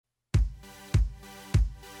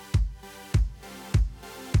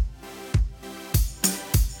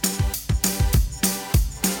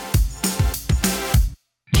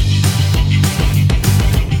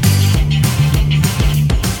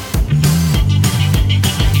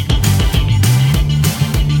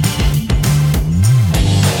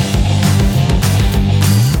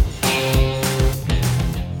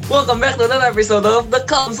episode of The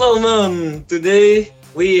Councilman. Today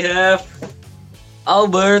we have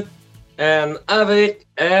Albert and Arik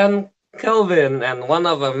and Kelvin, and one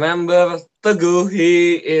of our members, Teguh.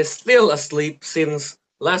 He is still asleep since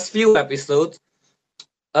last few episodes.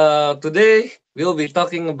 Today we'll be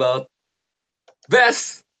talking about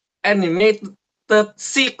best animated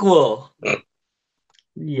sequel.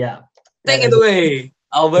 Yeah. Take it away,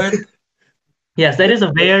 Albert. Yes, that is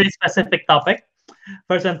a very specific topic.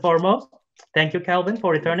 First and foremost, thank you, Calvin,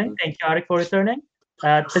 for returning. Thank you, Arik, for returning.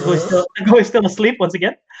 Teguh is still asleep once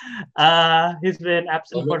again. He's been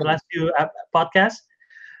absent for the last few podcasts.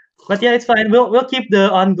 But yeah, it's fine. We'll keep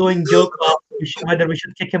the ongoing joke of whether we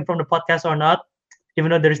should kick him from the podcast or not,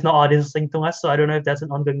 even though there is no audience listening to us. So I don't know if that's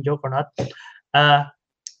an ongoing joke or not.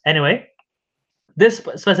 Anyway, this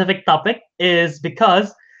specific topic is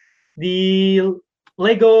because the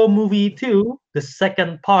Lego Movie 2, the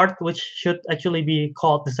second part, which should actually be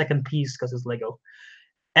called the second piece because it's Lego,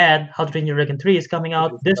 and How to Train Your Dragon 3 is coming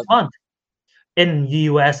out this month in the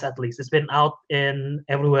US at least. It's been out in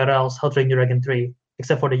everywhere else, How to Train Your Dragon 3,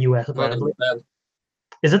 except for the US apparently.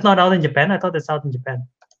 Is it not out in Japan? I thought it's out in Japan.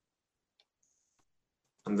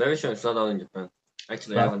 I'm very sure it's not out in Japan.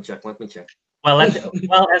 Actually, I haven't checked. Let me check. Well, as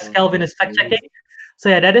Kelvin is fact checking, so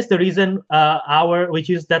yeah, that is the reason we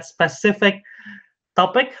choose that specific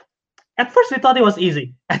topic. At first, we thought it was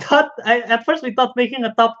easy. At first we thought making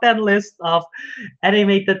a top 10 list of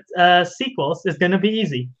animated sequels is gonna be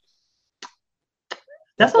easy.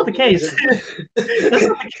 That's not the case. That's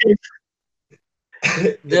not the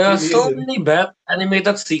case. There are so many bad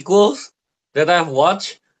animated sequels that I've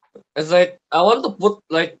watched. It's like I want to put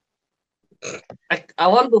I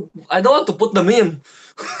don't want to put them in.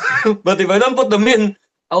 But if I don't put them in,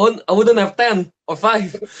 I wouldn't have 10 or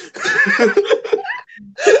 5.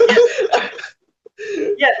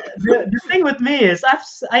 Yeah, the thing with me is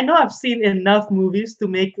I know I've seen enough movies to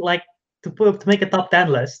make to make a top 10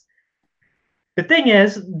 list. The thing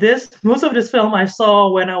is, most of this film I saw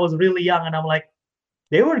when I was really young, and I'm like,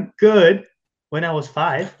 they were good when I was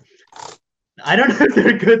 5. I don't know if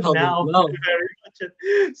they're good now. No.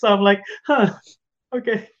 So I'm like,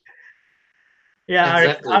 okay. Yeah,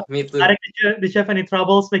 exactly. Me too. Arik, did you have any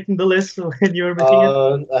troubles making the list when you were making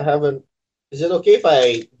it? I haven't. Is it okay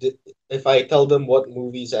if I tell them what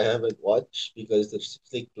movies I haven't watched, because there's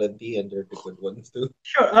like plenty and they're the good ones too.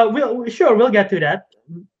 Sure. We'll get to that.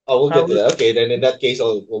 Oh, we'll get to that. Okay, then in that case,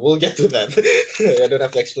 we'll get to that. I don't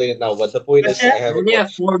have to explain it now. But the point is, I haven't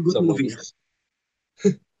watched 4 good some movies.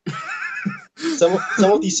 some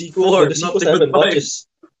of these sequels, the sequels I haven't watched,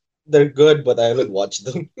 they're good, but I haven't watched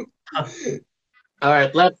them. All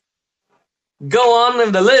right, let's go on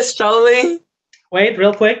with the list, shall we? Wait,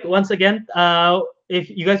 real quick. Once again, if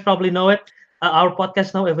you guys probably know it, our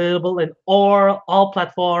podcast now available in all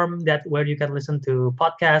platform where you can listen to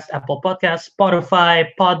podcasts: Apple Podcasts, Spotify,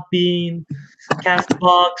 Podbean,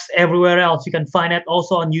 Castbox, everywhere else. You can find it.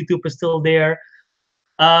 Also on YouTube is still there.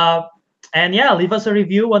 And yeah, leave us a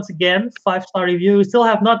review once again, 5-star review. We still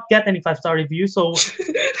have not get any 5-star review, so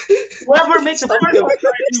whoever makes the first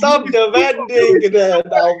stop demanding that,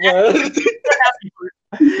 Albert.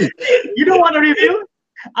 You don't want a review?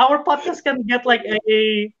 Our podcast can get like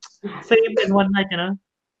a fame in one night,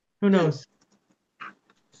 Who knows?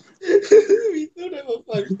 We don't have a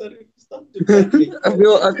 5-star review. Stop demanding.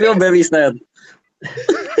 I feel very sad.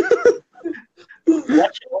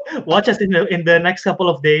 Watch us in the next couple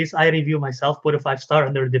of days. I review myself, put a 5-star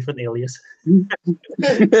under a different alias.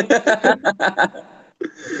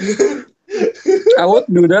 I would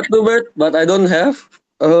do that, Hubert, but I don't have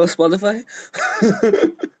Spotify.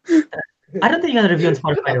 I don't think you can review on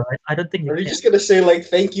Spotify, right? I don't think you Are you can. just gonna say like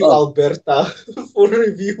thank you, Alberta, for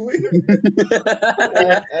reviewing?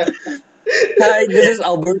 Hi, this is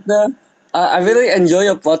Alberta. I really enjoy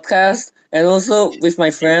your podcast, and also with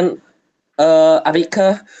my friend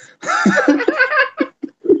Arika.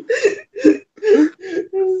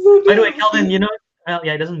 By the way, Kelvin, yeah,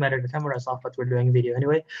 it doesn't matter. The camera's off, but we're doing video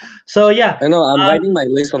anyway. So yeah. I know, I'm writing my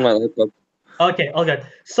list on my laptop. Okay, all good.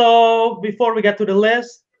 So before we get to the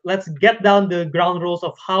list, let's get down the ground rules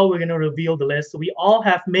of how we're gonna reveal the list. We all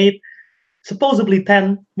have made supposedly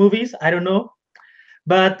 10 movies. I don't know.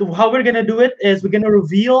 But how we're gonna do it is we're gonna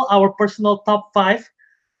reveal our personal top 5.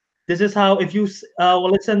 This is how, if you will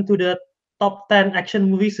listen to the top 10 action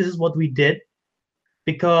movies, this is what we did.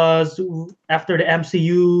 Because after the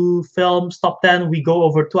MCU films top 10, we go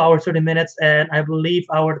over 2 hours 30 minutes, and I believe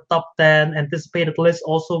our top 10 anticipated list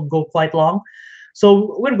also go quite long.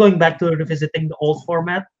 So we're going back to revisiting the old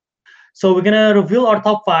format. So we're gonna reveal our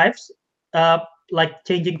top 5s, like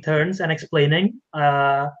changing turns and explaining.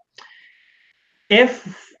 if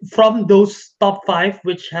from those top five,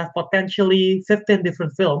 which have potentially 15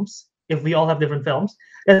 different films, if we all have different films,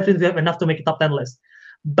 that means we have enough to make a top 10 list.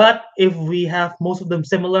 But if we have most of them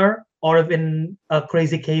similar, or if in a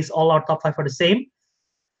crazy case all our top five are the same,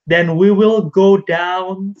 then we will go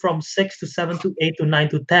down from 6 to 7 to 8 to 9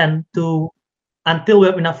 to 10 to until we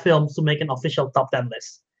have enough films to make an official top 10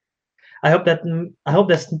 list. I hope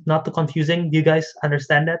that's not too confusing. Do you guys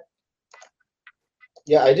understand that?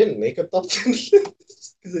 Yeah, I didn't make a top 10 list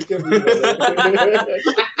because I can't remember.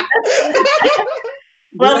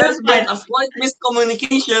 Well, There's that's been fine. a slight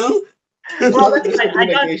miscommunication. Well, Not that's fine.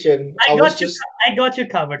 miscommunication. I got you. I got you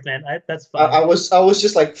covered, man. That's fine. I was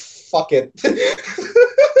just like, fuck it.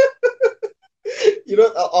 You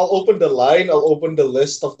know, I'll open the line, I'll open the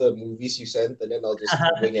list of the movies you sent, and then I'll just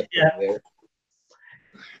wing it Yeah. from there.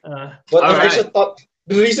 But All if there's a right. top,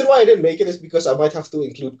 the reason why I didn't make it is because I might have to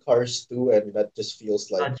include Cars too, and that just feels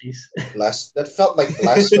Oh, like jeez. that felt like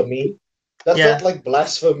blasphemy. That Yeah. felt like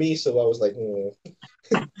blasphemy, so I was like,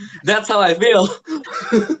 That's how I feel.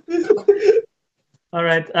 All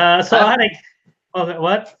right. So, I- Anik, okay,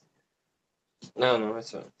 what? no,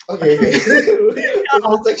 it's fine. okay.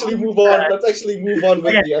 Let's actually move on. Let's actually move on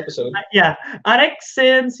with Okay. the episode. Yeah, Anik,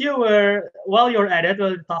 since while you're at it, while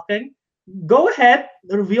you're talking, go ahead,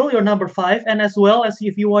 reveal your number five, and as well as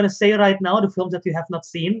if you want to say right now the films that you have not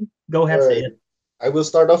seen, go ahead, say Alright. it. I will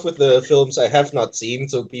start off with the films I have not seen,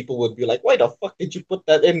 so people would be like, why the fuck did you put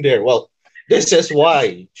that in there? Well, this is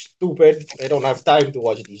why. Stupid. I don't have time to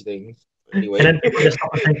watch these things. And Anyway. then people just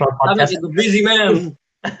stop listening to our I'm podcast. like a busy man.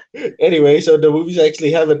 Anyway, so the movies I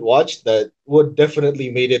actually haven't watched that would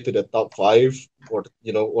definitely made it to the top five, or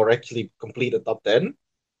or actually complete the top 10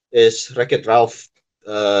 is Wreck-It Ralph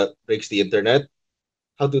Breaks the Internet,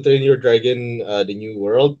 How to Train Your Dragon, The New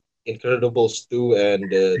World, Incredibles 2, and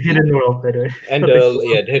Hidden World, by the way. and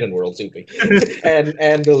the Hidden World, super,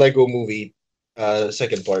 and the Lego Movie,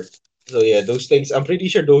 second part. So yeah, those things. I'm pretty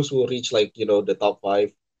sure those will reach like the top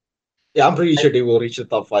five. Yeah, I'm pretty sure they will reach the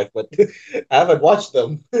top five, but I haven't watched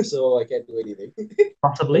them, so I can't do anything.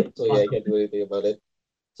 Possibly. So yeah, I can't do anything about it.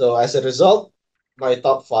 So as a result, my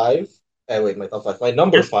top five. Wait, my top five. My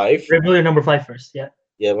number Just five. reveal your number five first. Yeah.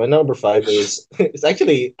 Yeah, my number five is it's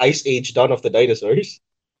actually Ice Age: Dawn of the Dinosaurs.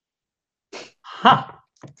 Ha.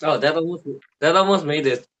 Oh, that almost made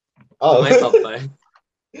it to Oh, my top five.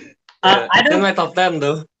 Yeah, I it's in don't. my top 10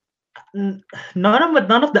 though.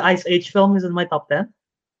 None of the Ice Age film is in my top 10,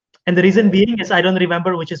 and the reason being is I don't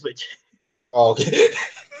remember which is which. oh, okay.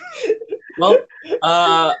 Well,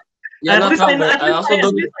 you're not wrong, but I also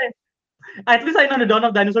don't. At least I know the Dawn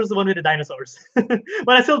of Dinosaurs is the one with the dinosaurs.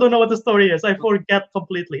 But I still don't know what the story is. I forget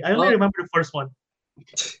completely. I only Well- remember the first one,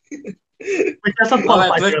 which doesn't All right,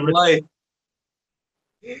 qualify. Rick, for it. why?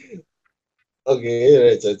 Okay,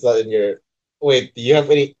 right, so it's not in your. Wait, do you have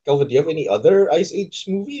any, Calvin? Do you have any other Ice Age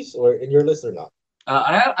movies or in your list or not?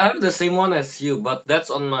 I have the same one as you, but that's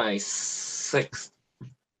on my sixth.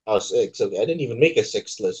 Oh, six. Okay, I didn't even make a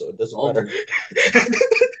sixth list, so it doesn't Oh. matter.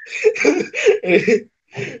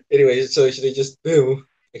 Anyway, so should I just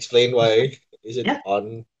explain why is it Yeah.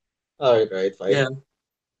 on? All right, right, fine. Yeah.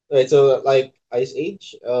 All right, so like Ice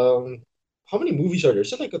Age, how many movies are there?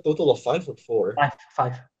 Is it like a total of five or four?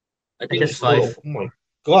 Five. I think guess it's Oh, five. oh my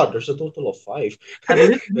God, there's a total of five. I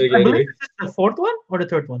believe, Okay, I believe anyway, this is the fourth one or the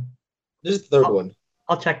third one. this is the third Oh. one.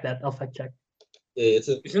 I'll check that. I'll fact check. Yeah, it's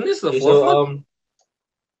a, Isn't this the okay, fourth so one?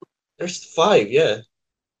 there's five, yeah.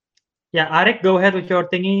 Yeah, Arik, go ahead with your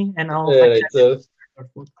thingy, and I'll fact Right, check. so Third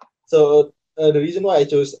one. so the reason why I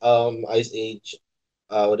chose Ice Age,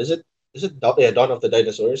 what is it? Is it Dawn of the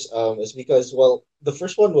Dinosaurs? Is because well, the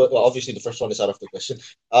first one was well, obviously the first one is out of the question.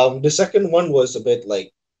 The second one was a bit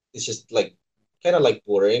like it's just like kind of like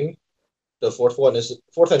boring. The fourth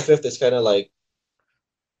and fifth is kind of like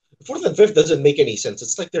fourth and fifth doesn't make any sense.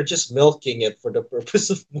 It's like they're just milking it for the purpose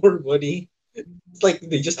of more money. It's like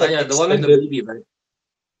they just Oh like yeah, the one with the extended. baby, right?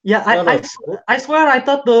 Yeah, No, no. I swear I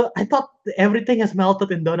thought everything has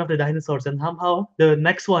melted in Dawn of the Dinosaurs, and somehow the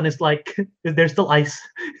next one is like there's still ice.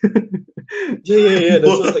 Yeah.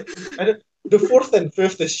 That's what, like the fourth and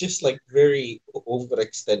fifth is just like very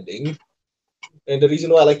overextending. And the reason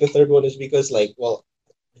why I like the third one is because like well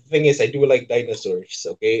the thing is I do like dinosaurs,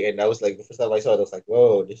 okay? And I was like the first time I saw it, I was like,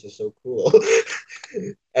 whoa, this is so cool.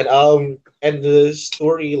 And the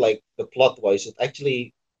story, like the plot wise, it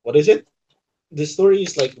actually what is it? The story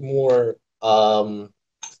is like more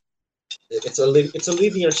it's a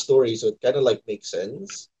linear story, so it kinda like makes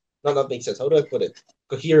sense. No, not makes sense. How do I put it?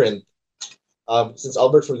 Coherent. Since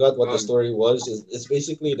Albert forgot what the story was, is it's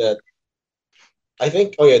basically that I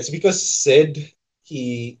think oh yeah, it's because Sid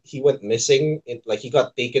he went missing. Like he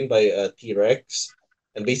got taken by a T Rex,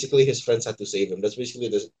 and basically his friends had to save him. That's basically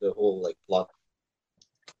the whole like plot.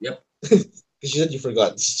 Yep. Because you said you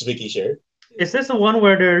forgot. This is Vicky share. Is this the one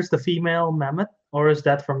where there's the female mammoth, or is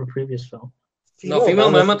that from the previous film? No, Female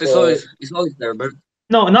female mammoth. mammoth is always there, but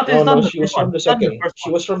No, not. No, It's not no, the she was first one. from the It's not the second. first She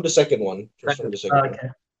one. was from the second one. She was from the second Okay.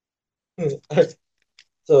 one.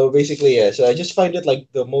 So basically, yeah. So I just find it like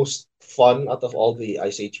the most fun out of all the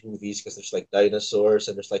Ice Age movies because there's like dinosaurs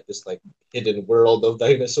and there's like this like hidden world of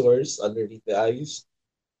dinosaurs underneath the ice.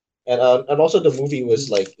 And also the movie was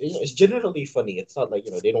like it's generally funny. It's not like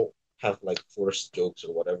they don't have like forced jokes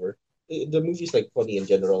or whatever. The movie's like funny in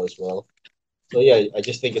general as well. So yeah, I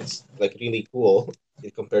just think it's like really cool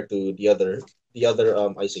compared to the other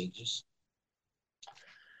Ice Ages.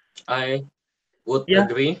 I would Yeah.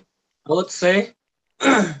 agree. I would say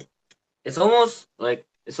it's almost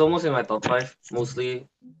in my top five, mostly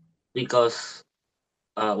because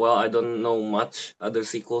well, I don't know much other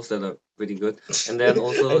sequels that are pretty good, and then I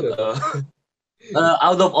also don't know.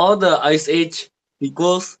 out of all the Ice Age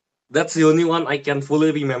sequels, that's the only one I can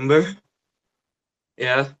fully remember.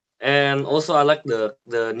 Yeah, and also I like the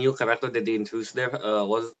new character that they introduced there.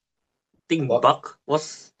 Was I think Buck. Buck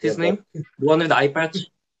was Yeah, his Buck. name, the one with the eye patch,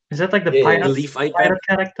 Is that like the Yeah, the pirate leaf eye patch.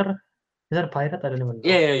 character? Is that a pirate? I don't even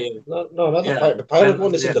Yeah, know. yeah, yeah, No, no, not the yeah. pirate. The pirate Kind one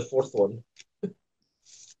of, is in yeah, the fourth one.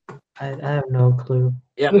 I have no clue.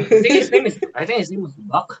 yeah. I think his name was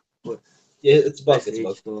Buck. Yeah, it's Buck. It's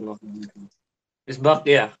Buck. SH, don't know. It's Buck,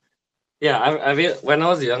 yeah. Yeah, when I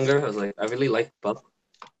was younger, I was like, I really liked Buck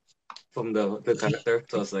from the character.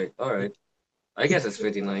 So I was like, all right, I guess it's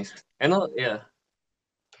pretty nice. And yeah,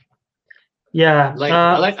 Yeah. like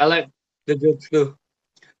I like the jokes too.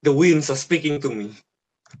 The winds are speaking to me.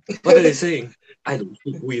 What are they saying? I don't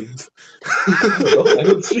speak wind. I don't know. I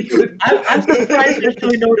don't speak with. I'm surprised you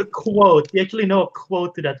actually know the quote. You actually know a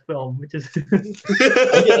quote to that film, which is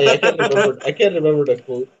I can't remember. I can't remember the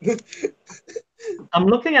quote. I'm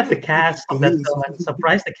looking at the cast The of that winds are film and speaking.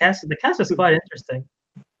 surprised the cast is quite interesting.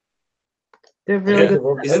 They have I really can't Yeah, good.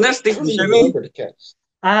 remember. isn't that I Steve don't even Buscemi? remember the cast.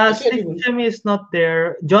 I can't Steve even. Buscemi is not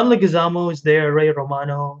there. John Leguizamo is there. Ray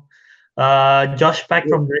Romano. Josh Peck Yeah.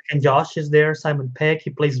 from Drake and Josh is there. Simon Peck.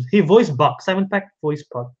 He voiced Buck. Simon Peck voiced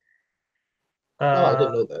Buck. Oh, I Uh,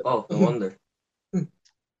 didn't know that. Oh, no wonder.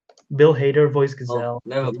 Bill Hader voiced Oh, Gazelle.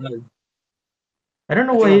 never mind. I don't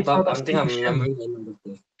know I why think he I'm thought top. of I think Steve I'm Buscemi. remembering the number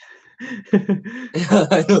two.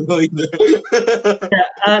 I don't know either.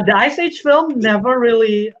 Yeah, the Ice Age film never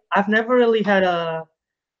really. I've never really had a.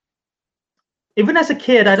 Even as a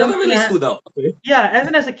kid, I It don't never think really I. stood out. Okay. Yeah,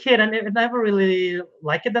 even as a kid, I never really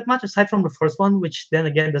like it that much. Aside from the first one, which then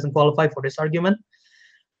again doesn't qualify for this argument.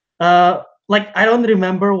 Like I don't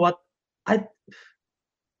remember what I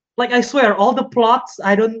like. I swear, all the plots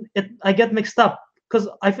I don't. I get mixed up because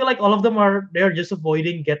I feel like all of them they're just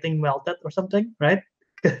avoiding getting melted or something, right?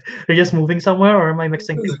 They're just moving somewhere, or am I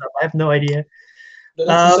mixing things up? I have no idea.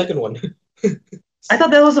 That's the Uh, second one. I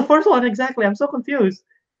thought that was the first one exactly. I'm so confused.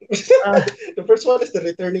 Uh, The first one is the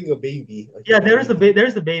returning a baby. yeah, A baby.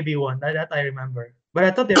 there's the baby one that I remember, but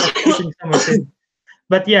I thought they were escaping somewhere too.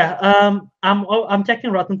 But yeah, I'm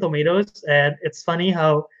checking Rotten Tomatoes, and it's funny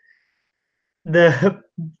how the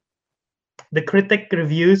the critic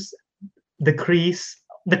reviews decrease.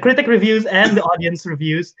 The critic reviews and the audience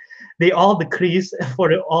reviews, they all decrease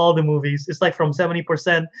for all the movies. It's like from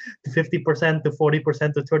 70% to 50% to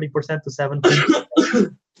 40% to 30% to 70.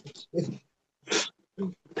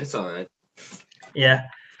 It's alright. Yeah.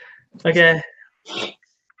 Okay.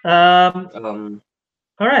 Um. Um,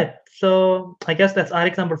 All right. So I guess that's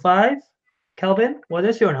Alex number 5. Calvin, what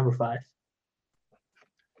is your number 5?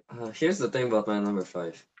 here's the thing about my number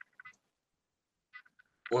five.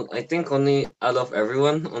 Well, I think only out of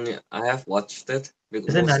everyone, only I have watched it,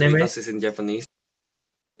 Is it an mostly anime? because it's in Japanese.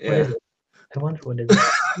 What is Yeah, it? I wonder what it is.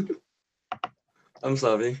 I'm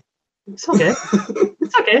sorry. It's okay.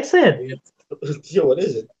 It's okay. Say it. Yo, what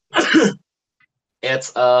is it?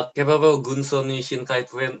 It's Kebabo Gunso ni Shinkai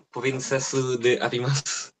Princessu de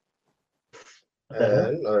Arimasu. What the hell?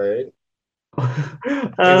 And all right.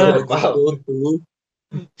 Kebabo Wow. Gunso to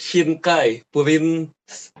Shinkai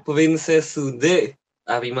Princessu de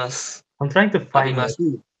Arimasu. I'm trying to find it.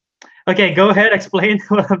 Arimasu. Okay, go ahead. Explain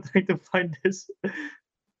what I'm trying to find this.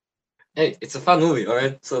 Hey, it's a fun movie,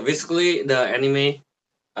 alright? So basically, the anime,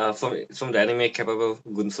 from the anime Capable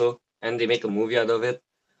Gunso, and they make a movie out of it.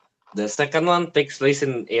 The second one takes place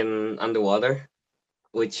in underwater,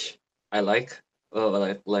 which I like.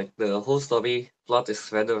 Like the whole story plot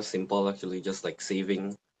is rather simple, actually, just like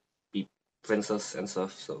saving princess and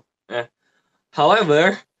stuff. So, eh.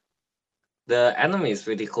 However, the enemy is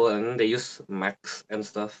pretty cool, and they use mechs and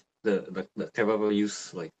stuff. The Kebaba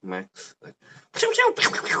use like mechs, like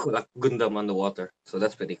like Gundam underwater. So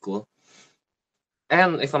that's pretty cool.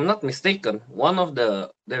 And if I'm not mistaken,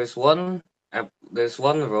 there's one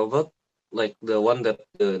robot, like the one that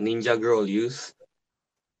the ninja girl use,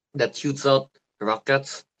 that shoots out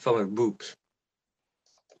rockets from her boobs.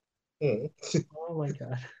 Hmm. Oh my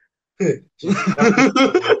god.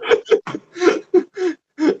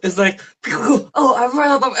 It's like, oh, I've run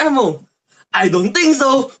out of ammo. I don't think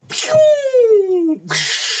so.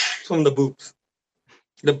 From the boobs,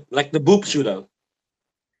 the boob shootout.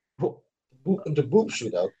 The boob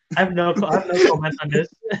shootout. I have no comment on this.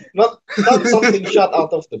 Not something shot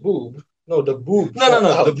out of the boob. No, the boob No, shot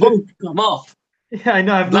the out. boob come off. Yeah, I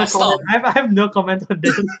know. I have no Blast comment. off. I have no comment on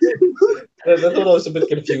this. That's what I was a bit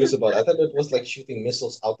confused about. I thought it was like shooting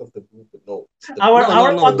missiles out of the boob, but no. It's the Our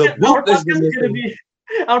boob. No. The our boob is the podcast is gonna missile. be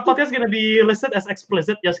our podcast is gonna be listed as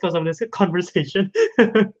explicit just because of this conversation.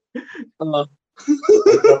 Uh,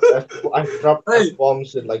 I've dropped hey, F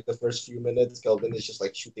bombs in like the first few minutes. Kelvin is just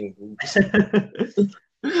like shooting boobs.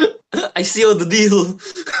 I seal the deal.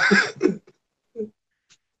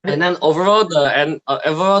 And then overall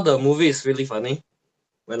the movie is really funny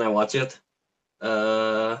when I watch it.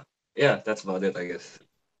 Yeah, that's about it, I guess.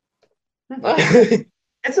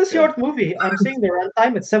 It's a short movie. I'm seeing the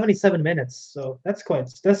runtime. It's 77 minutes, so that's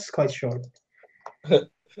quite short. I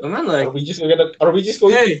mean, like, Are we just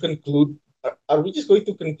going hey, to conclude? Are we just going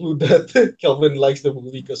to conclude that Kelvin likes the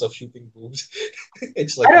movie because of shooting boobs?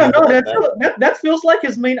 It's like I don't know. leave it at That feels like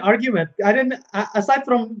his main argument. I didn't. Aside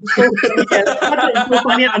from so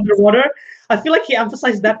funny and underwater, I feel like he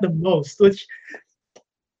emphasized that the most, which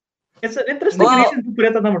it's an interesting well, reason to put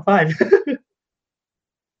it at number 5.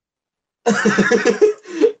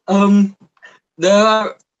 there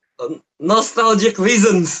are nostalgic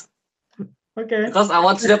reasons Okay, because I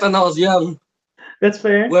watched it when I was young, that's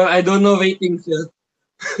fair. where I don't know ratings yet.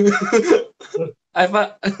 I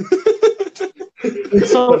fa-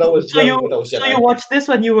 So, when I was so young. you When I was young, so you watched this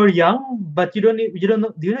when you were young, but you don't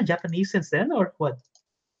know. Do you know Japanese since then or what?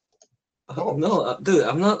 no, dude,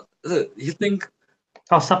 I'm not. Dude, you think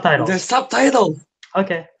Oh, there's subtitles. subtitles?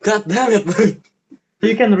 Okay, God damn it, man. so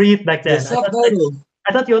you can read back then. There's subtitles.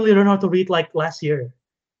 I thought you only learned how to read like last year.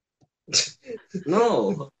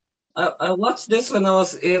 No, I watched this when I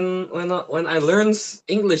was when I learned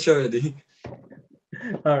English already.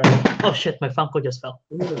 All right. Oh shit, my Funko just fell.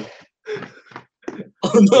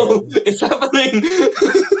 Oh no, it's happening.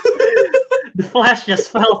 The Flash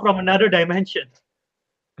just fell from another dimension.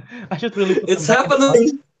 I should really put It's them back in the box.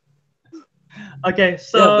 happening. Okay, Yeah,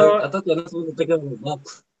 so but I thought you're not supposed to take out the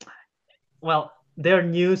box. well, they're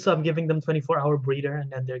new, so I'm giving them 24-hour breather, and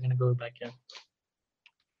then they're gonna go back in.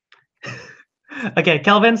 Okay,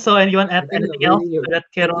 Kelvin. So, and you want to add think anything else really to that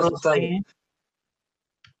Keroro focus on- thingy?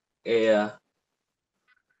 Yeah.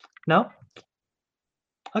 No.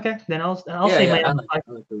 Okay, then I'll Yeah, say yeah. my I number like- 5.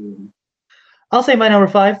 I like the movie. I'll say my number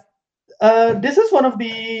 5. This is one of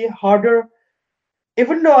the harder.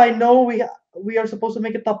 Even though I know we are supposed to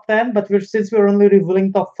make a top 10, but since we're only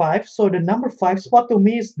revealing top 5, so the number 5 spot to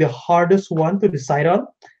me is the hardest one to decide on.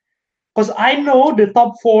 Because I know the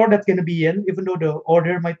top 4 that's gonna be in, even though the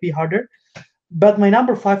order might be harder. But my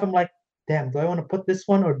number 5, I'm like, damn, do I want to put this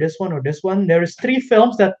one or this one or this one? There is 3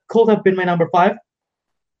 films that could have been my number 5,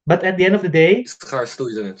 but at the end of the day, It's Cars 2,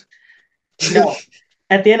 isn't it? no.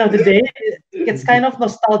 At the end of the day, it's kind of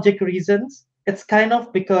nostalgic reasons. It's kind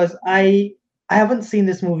of because I haven't seen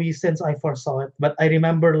this movie since I first saw it, but I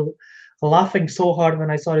remember laughing so hard when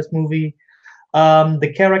I saw this movie.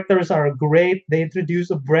 The characters are great. They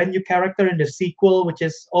introduce a brand new character in the sequel, which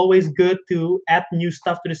is always good to add new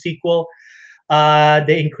stuff to the sequel.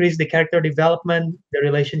 They increase the character development, the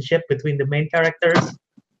relationship between the main characters.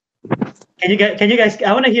 Can you guys?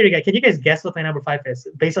 I want to hear you guys. Can you guys guess what my number 5 is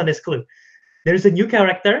based on this clue? There's a new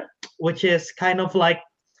character, which is kind of a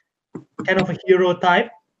hero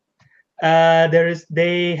type.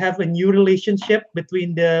 They have a new relationship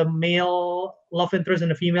between the male love interest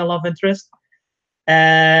and the female love interest,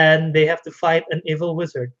 and they have to fight an evil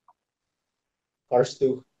wizard. Cars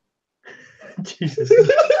 2. Jesus.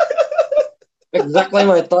 Exactly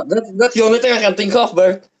my thought. That's the only thing I can think of,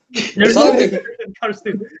 Bert. There's Sorry. no Cars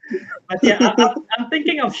 2. But yeah, I'm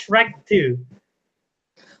thinking of Shrek 2.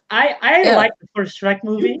 I Yeah. like the first Shrek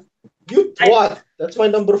movie. You twat. That's my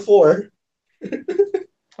number 4.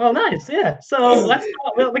 Oh, nice. Yeah. So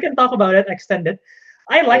we can talk about it extended.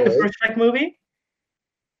 I like the Alright. first Shrek movie.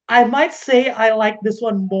 I might say I like this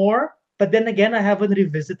one more, but then again, I haven't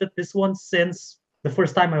revisited this one since the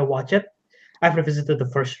first time I watched it. I've revisited the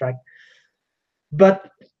first Shrek.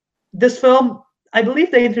 But this film, I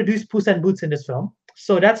believe they introduced Puss and Boots in this film.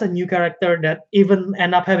 So that's a new character that even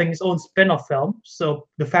end up having his own spin-off film. So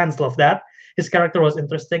the fans love that. His character was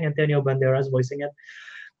interesting. Antonio Banderas voicing it.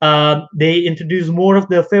 They introduced more of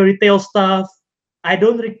the fairy tale stuff. I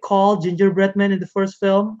don't recall Gingerbread Man in the first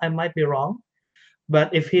film. I might be wrong.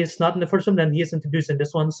 But if he's not in the first one, then he is introduced in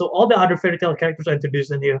this one. So all the other fairy tale characters are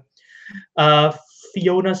introduced in here. Uh,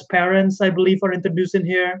 Fiona's parents, I believe, are introduced in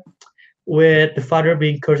here, with the father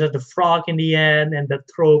being cursed as the frog in the end, and the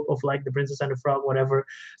trope of like the princess and the frog, whatever.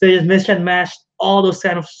 So they just mish and mash all those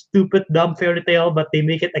kind of stupid, dumb fairy tale, but they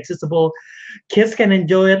make it accessible. Kids can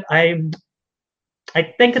enjoy it.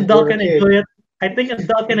 I think adult You're a can kid. enjoy it. I think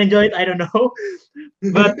adult can enjoy it. I don't know,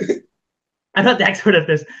 but I'm not the expert at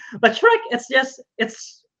this. But Shrek,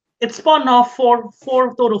 it's spun off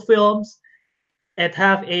four total films. It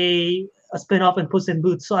have a spin-off in Puss in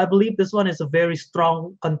Boots. So I believe this one is a very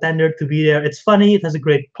strong contender to be there. It's funny, it has a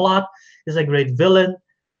great plot, it's a great villain,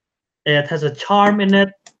 it has a charm in it,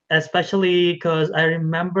 especially because I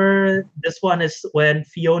remember this one is when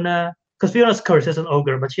Fiona, because Fiona's cursed as an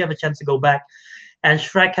ogre, but she have a chance to go back. And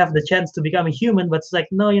Shrek have the chance to become a human, but it's like,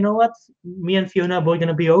 no, you know what? Me and Fiona are both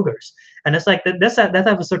gonna be ogres, and it's like that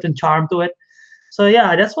have a certain charm to it. So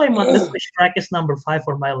yeah, that's why Shrek is number 5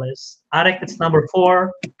 for my list. Arek, it's number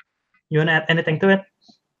 4. You wanna add anything to it?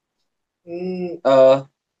 Mm, Uh,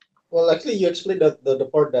 well, actually, you explained that the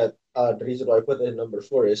part that the reason why I put it in number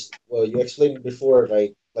four is, well, you explained before,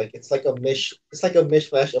 like it's like a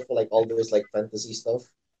mishmash of like all those like fantasy stuff.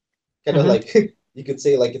 Kind of Mm-hmm. like you could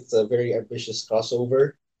say like it's a very ambitious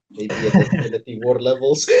crossover, maybe at Infinity War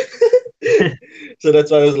levels. So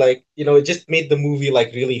that's why I was like, it just made the movie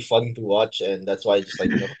like really fun to watch, and that's why I just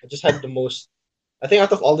like, I just had the most. I think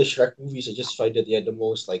out of all the Shrek movies, I just find it yeah the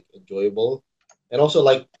most like enjoyable, and also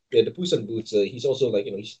like yeah, the Puss in Boots. He's also like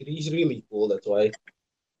he's really cool. That's why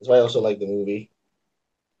I also like the movie.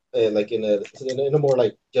 Like in a more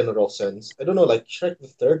like general sense. I don't know, like Shrek the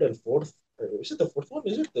third and fourth. Or is it the fourth one?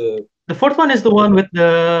 Is it The fourth one is the one with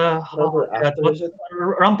the oh whatever my god, after what is it?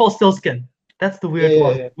 Rumpelstiltskin. That's the Yeah, weird yeah,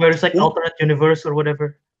 one yeah. where it's like who? alternate universe or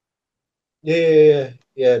whatever. Yeah, yeah,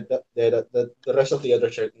 yeah, yeah. Yeah, the rest of the other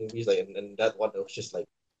Shrek movies, like, and that one, it was just like,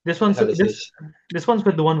 This what the one's hell is this this? this one's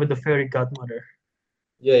with the one with the fairy godmother.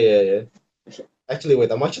 Yeah, yeah, yeah. Actually,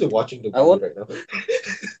 wait, I'm actually watching the I movie want right now.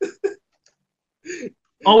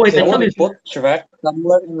 Oh wait, Say I want what? to actually, put Shrek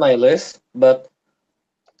somewhere in my list, but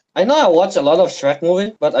I know I watched a lot of Shrek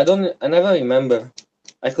movie, but I never remember.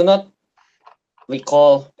 I could not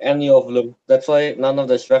recall any of them. That's why none of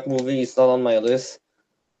the Shrek movie is not on my list.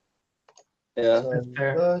 Yeah, that's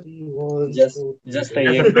fair. Somebody once just told me just That's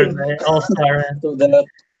a saying. fair that. play. All star. So that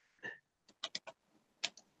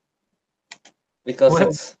because Well,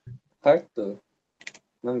 it's hard to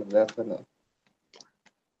remember that one.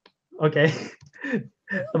 okay.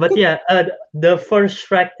 But yeah, the first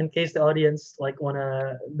Shrek, in case the audience like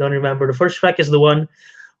wanna don't remember, the first Shrek is the one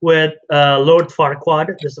with Lord Farquaad.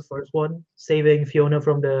 This is the first one, saving Fiona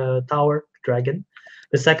from the tower dragon.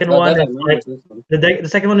 The second Oh, one that I is remember like this one. the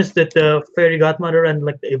second one is the fairy godmother and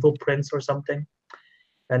like the evil prince or something.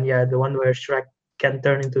 And yeah, the one where Shrek can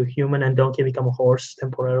turn into human and Donkey become a horse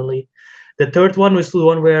temporarily. The third one was the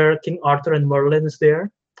one where King Arthur and Merlin is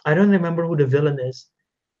there. I don't remember who the villain is,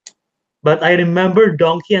 but I remember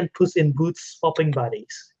Donkey and Puss in Boots swapping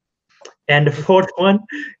bodies. And the fourth one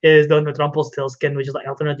is the one with Rumpelstiltskin, which is like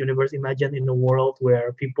alternate universe. Imagine in a world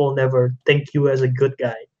where people never think you as a good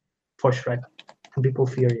guy for Shrek, and people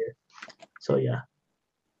fear you. So yeah.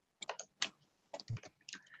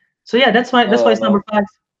 So yeah, that's why it's Uh, number 5.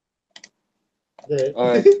 Yeah. all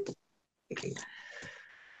right.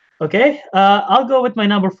 Okay, I'll go with my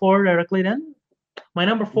number 4 directly then. My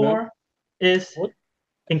number Mhm. 4 is What?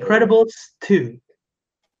 Incredibles 2.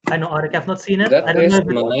 I know Arik, I've not seen it. That is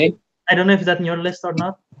my I don't know if it's in your list or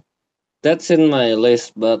not. that's in my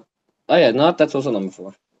list, but oh yeah, not that's also number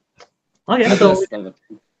 4. Okay, I thought so it's number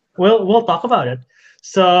 2. we'll talk about it.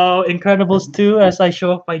 So Incredibles 2, as I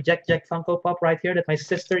show off my Jack Jack Funko Pop right here that my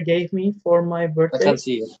sister gave me for my I birthday. can't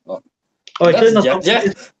see it. Oh, Oh, actually that's not. Jack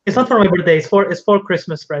Jack. It's not for my birthday. It's for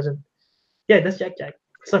Christmas present. Yeah, that's Jack Jack.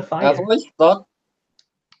 It's on I've fire. always thought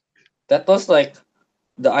that was like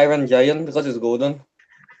the Iron Giant because it's golden.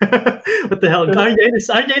 What the hell?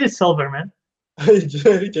 RJ is silver, man.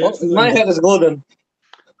 Jerry Oh, Jensen my is head is golden.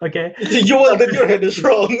 Okay. you well then your head is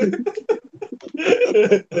wrong.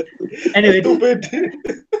 Anyway, Stupid.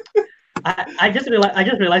 I just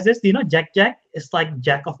realized this. Do you know Jack Jack is like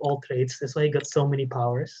Jack of all trades? That's why he got so many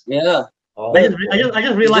powers. Yeah, Oh, but I just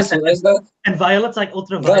you realized just that. realized that. And Violet's like But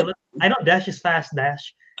ultraviolet. I know Dash is fast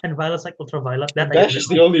Dash, and violence like Ultraviolet. That I Dash get is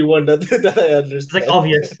it. the only one that that I It's like understand.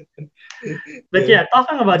 obvious. But Yeah. yeah,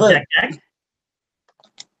 talking about But Jack Jack.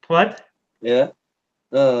 What? yeah,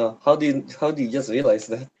 how do you just realize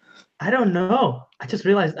that? I don't know. I just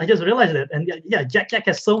realized it. And yeah, Jack Jack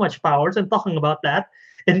has so much powers. And talking about that,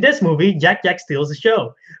 in this movie, Jack Jack steals the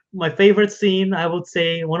show. My favorite scene, I would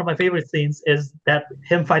say, one of my favorite scenes is that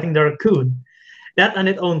him fighting the raccoon. That on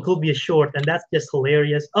its own could be a short, and that's just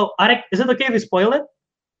hilarious. Oh, Arek, is it okay if we spoil it?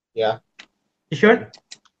 Yeah. You Fine. sure?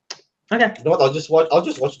 Okay. You know what? I'll just watch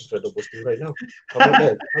Incredibles 2 right now. How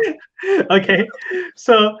about that? Okay.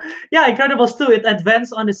 So yeah, Incredibles 2, it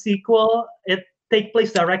advanced on the sequel. It take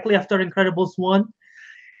place directly after Incredibles 1.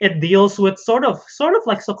 It deals with sort of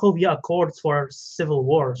like Sokovia Accords for Civil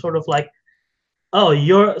War, sort of like, oh,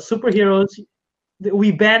 you're superheroes.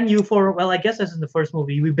 We ban you for, well, I guess as in the first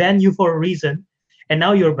movie, we ban you for a reason, and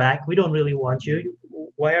now you're back. We don't really want you.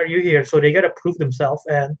 Why are you here? So they gotta prove themselves,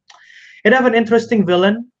 and it have an interesting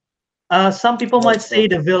villain. Some people might say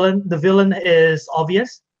Also, the villain is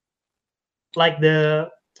obvious, like the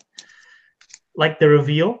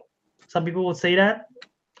reveal. Some people would say that.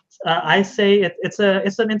 I say it's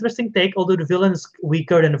an interesting take, although the villain is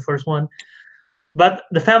weaker than the first one. But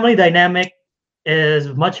the family dynamic is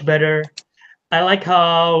much better. I like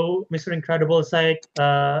how Mr. Incredible is like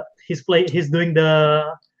he's doing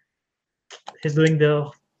the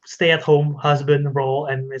stay at home husband role,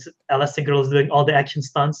 and Miss Elastigirl is doing all the action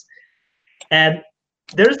stunts. And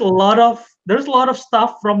there's a lot of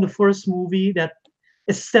stuff from the first movie that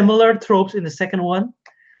is similar tropes in the second one,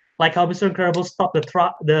 like how Mr. Incredible stopped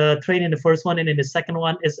the train in the first one, and in the second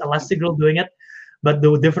one is Elastigirl doing it. But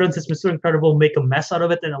the difference is Mr. Incredible make a mess out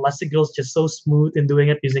of it, and Elastigirl is just so smooth in doing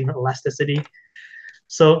it using her elasticity.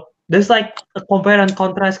 So there's like a compare and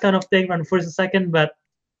contrast kind of thing from the first and second, but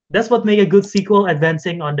that's what make a good sequel,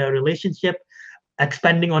 advancing on the relationship,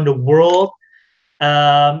 expanding on the world,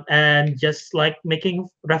 and just like making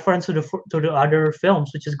reference to the other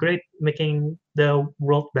films, which is great, making the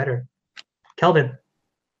world better. Kelvin.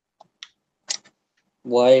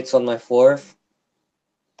 why it's on my fourth?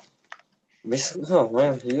 Oh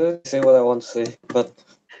man, you say what I want to say, but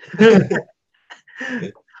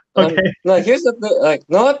Okay, no. Here's the thing. Like,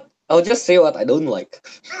 not. I'll just say what I don't like.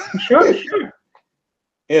 sure, sure.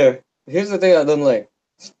 Here, here's the thing I don't like.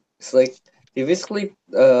 It's like you basically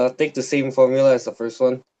take the same formula as the first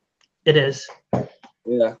one. It is.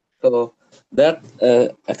 Yeah. So that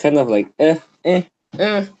I kind of like eh.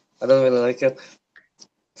 I don't really like it.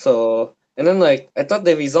 So and then like I thought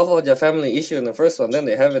they resolved all their family issue in the first one, then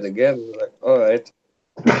they have it again. Like, all right.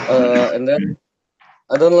 And then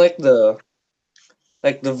I don't like the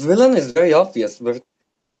villain is very obvious, but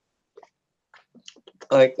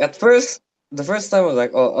like at first, the first time I was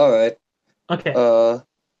like, oh, all right. Okay.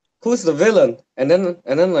 Who's the villain? And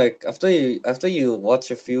then like after you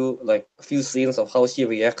watch a few scenes of how she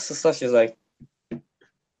reacts to stuff, she's like,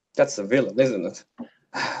 that's the villain, isn't it?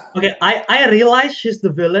 Okay, I realized she's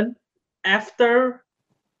the villain after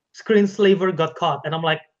Screenslaver got caught, and I'm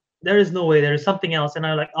like, there is no way, there is something else, and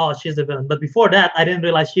I'm like, oh, she's the villain. But before that, I didn't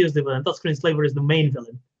realize she was the villain. I thought Screenslaver is the main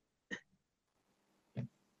villain.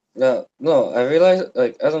 No, I realized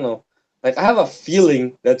like I don't know, like I have a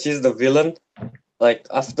feeling that she's the villain. Like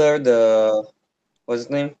after the what's his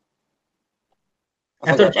name?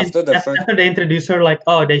 I After forgot. she, After the first, after they introduce her, like,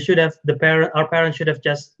 oh, they should have our parents should have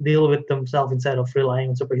just deal with themselves instead of relying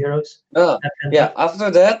on superheroes. uh, That kind of yeah. stuff.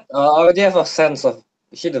 After that, I already have a sense of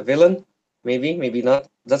is she the villain? Maybe, maybe not.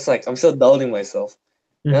 That's like I'm still doubting myself.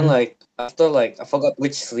 Then Mhm. like after like I forgot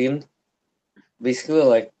which scene. Basically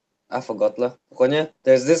like I forgot lah. Pokoknya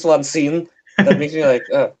there's this one scene that makes me like,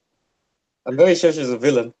 I'm very sure she's a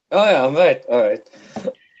villain. Oh yeah, I'm right. All right.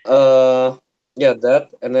 Yeah, that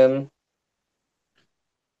and then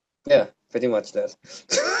yeah, pretty much that.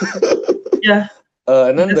 Yeah.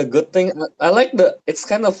 And then the good thing, I like the. It's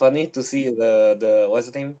kind of funny to see the what's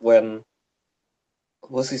his name when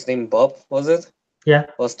what's his name Bob was it Yeah.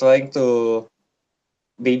 was trying to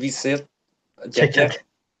babysit Check, Jack check. Jack.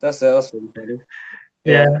 That was really funny.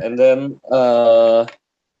 Yeah. Yeah, and then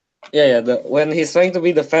yeah, when he's trying to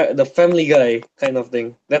be the family guy kind of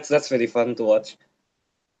thing. That's really fun to watch.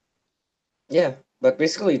 Yeah, but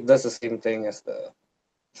basically it does the same thing as the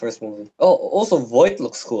first movie. Oh, also Void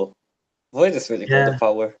looks cool. Void is really cool. The Yeah.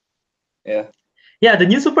 power. Yeah. Yeah. The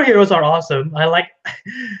new superheroes are awesome. I like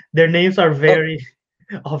their names are Oh very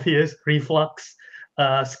obvious. Reflux,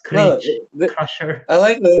 no, Screech, Crusher. I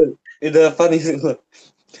like the funny thing.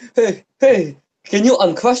 Like, hey, can you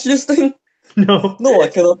uncrush this thing? No. No, I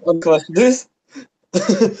cannot uncrush this.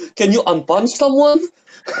 Can you unpunch someone?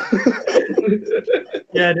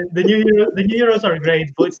 Yeah, the new heroes are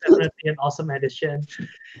great. Boyd's definitely an awesome addition.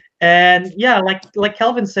 And yeah, like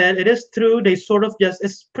Kelvin said, it is true. They sort of just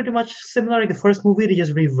it's pretty much similar to the first movie. They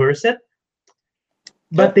just reverse it,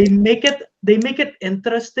 but they make it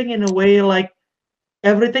interesting in a way. Like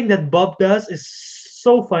everything that Bob does is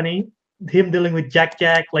so funny. Him dealing with Jack,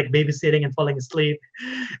 like babysitting and falling asleep,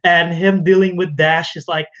 and him dealing with Dash is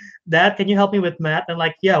like, Dad, can you help me with math? And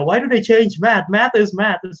like, yeah, why do they change math? Math is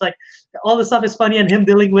math. It's like all the stuff is funny, and him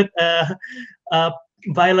dealing with uh,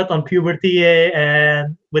 Violet on puberty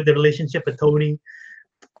and with the relationship with Tony.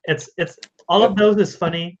 It's all of Yep. those is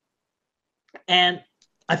funny, and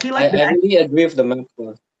I feel I, like I really agree with the math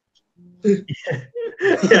one.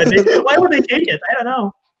 yeah, why would they change it? I don't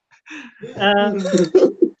know.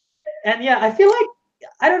 And yeah, I feel like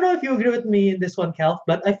I don't know if you agree with me in this one, Cal,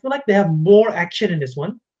 but I feel like they have more action in this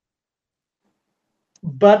one.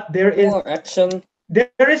 But More action.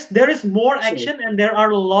 there is more action and there are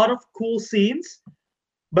a lot of cool scenes,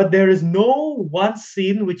 but there is no one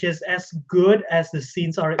scene which is as good as the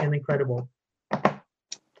scenes are in Incredible.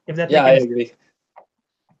 If that Yeah, I makes sense. agree.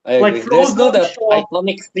 I Like agree. There's no Frozen that show up.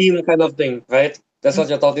 iconic scene kind of thing, right? That's what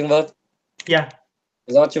you're talking about? Yeah,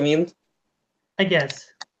 Is that what you mean? I guess.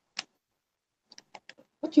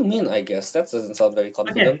 What do you mean, I guess? That doesn't sound very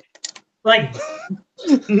confident. Like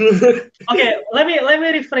okay, let me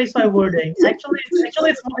rephrase my wording. Actually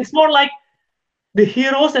it's more like the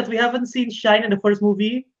heroes that we haven't seen shine in the first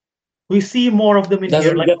movie. We see more of them in here.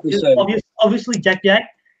 Doesn't Like get to shine. obviously Jack,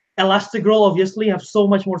 Elastigirl obviously have so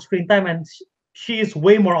much more screen time, and she is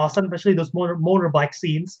way more awesome, especially those motorbike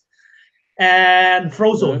scenes. And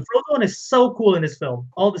Frozone, Mhm. Frozone is so cool in this film.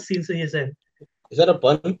 All the scenes that he's in, Is that a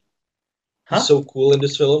pun? He's huh? so cool in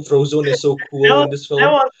this film. Frozone is so cool That, in this that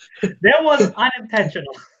film. was that was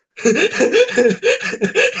unintentional.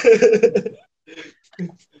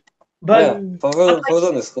 But Yeah,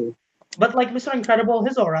 Frozen is cool. but like Mr. Incredible,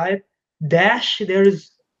 he's alright. Dash,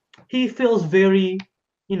 he feels very,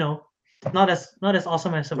 you know, not as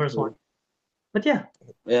awesome as the first one. But yeah,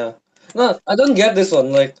 Yeah. No, I don't get this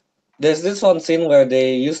one. Like, there's this one scene where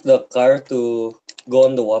they use the car to go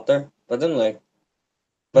on the water, but then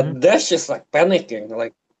but Dash is like panicking,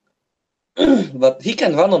 like, but he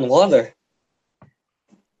can run on water.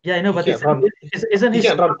 yeah, I know. He But can't run. isn't He his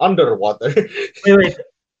can't run underwater. wait?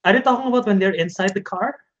 Are you talking about when they're inside the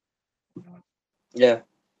car? Yeah.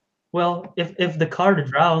 Well, if the car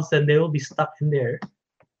drowns, then they will be stuck in there.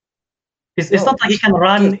 It's No, not like he can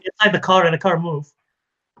run dude, inside the car and the car move.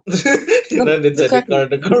 He no, ran inside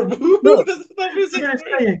the car moves. no, That's not That's what I'm music.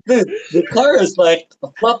 saying. dude, the car is like a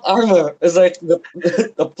plot armor. It's like the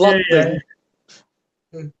plot Yeah.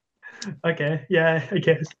 thing. Okay. Yeah, I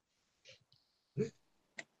guess.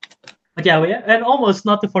 But yeah, and almost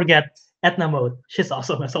not to forget Etna mode. She's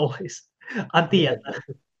awesome as always. Auntie Etna.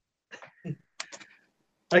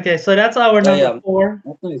 Okay, so that's our Yeah, number yeah. 4.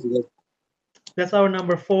 That one is good. That's our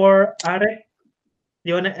number 4. Arek,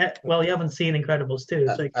 you wanna? Well, you haven't seen Incredibles 2,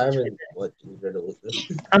 so I haven't watched Incredibles.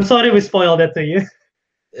 I'm sorry we spoiled that to you.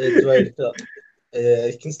 It's right.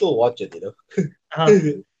 You can still watch it, you know.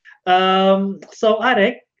 So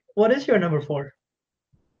Arek, what is your number 4?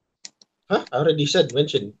 Huh? I already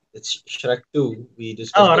mentioned it's Shrek 2. We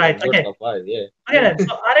discussed Oh, that right. in your Okay. top 5, yeah. Okay then.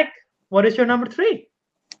 So Arek, what is your number 3?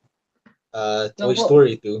 Toy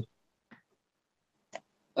Story 2.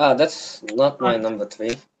 That's not my number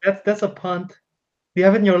 3. That's a punt. Do you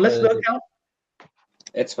have it in your list though, Cal?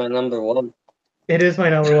 It's my number 1. It is my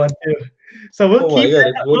number 1 too. So we'll Oh my keep god,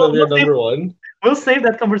 that. it's one of your number 1. We'll save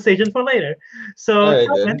that conversation for later. So Alright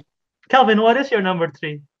then. Calvin, what is your number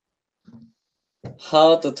 3?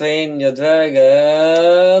 How to Train Your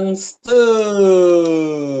Dragons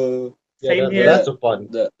 2. Yeah, Same here. that's a pun.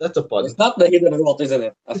 That's a pun. It's not the Hidden World, isn't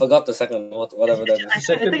it? I forgot the second, whatever that I is.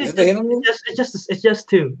 think Is it the Hidden World? it's just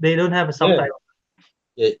 2. They don't have a subtitle.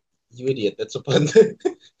 Yeah, you idiot. That's a pun.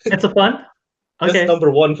 It's a pun. Okay. That's number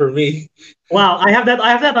 1 for me. Wow, I have that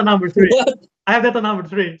on number 3. What? I have that on number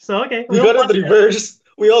 3. So okay, We we'll got punt it that. reversed.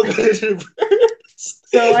 We all got it reversed.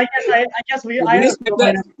 So I guess Did we speak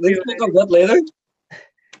of that later?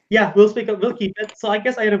 Yeah, we'll keep it. So I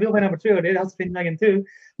guess I reveal my number 3 already. That's Spin Dragon 2.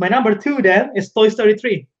 My number 2 then is Toy Story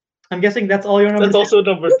 3. I'm guessing that's all your number. That's also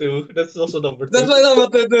number 2. That's also number 2. That's my number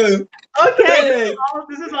 2 too. Okay,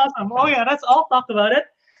 this is awesome. Oh yeah, that's all talked about it.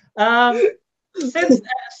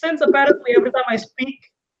 Since apparently every time I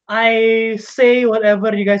speak, I say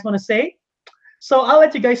whatever you guys want to say. So I'll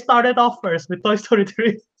let you guys start it off first with Toy Story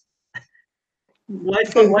 3. Why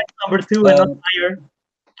it's number 2 and not higher,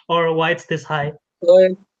 or why it's this high?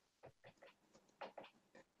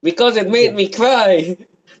 Because it made Yeah. me cry.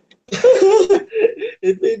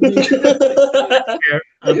 It made me. Here,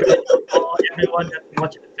 I believe everyone that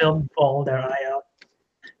watched the film bawled their eye out.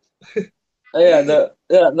 Yeah,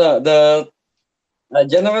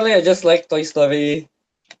 generally I just like Toy Story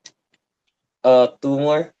 2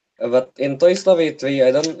 more. But in Toy Story 3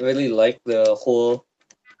 I don't really like the whole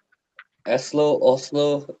Oslo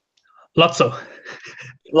Lotso. Lotso.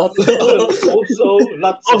 Also,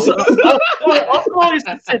 not Also, so. Oslo is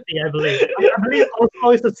the city, I believe. I believe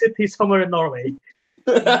Oslo is the city somewhere in Norway.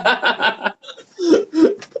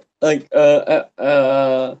 Like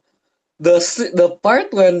the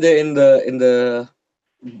part when they're in the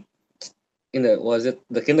was it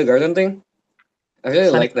the kindergarten thing? I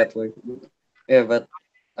really Sunny like that one. Yeah, but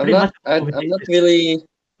pretty much movie I'm not is really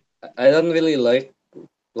I don't really like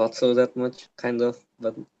Lotso that much, kind of.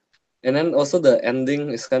 But and then also the ending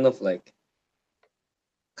is kind of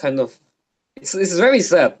it's very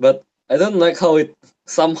sad, but I don't like how it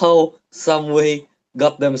somehow some way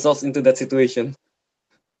got themselves into that situation.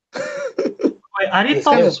 Wait, It's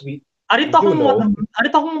kind of sweet. You know. are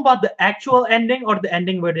you talking about the actual ending or the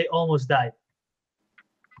ending where they almost died?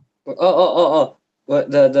 Oh.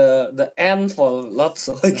 What the end for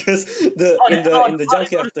Lotso, I guess Oh, in the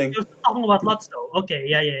junkyard thing. you're talking about Lotso. Okay,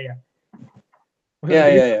 yeah. Yeah, In yeah,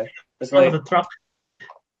 yeah. It's front of the like truck.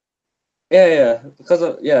 yeah, because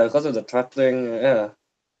of the truck thing. Yeah,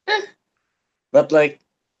 but like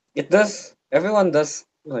everyone does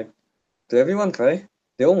like. Do everyone cry?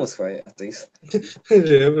 They almost cry at least.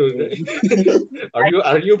 Are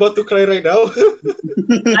you about to cry right now?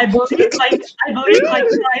 I believe I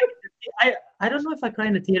cried. I don't know if I cried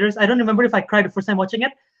in the theaters. I don't remember if I cried the first time watching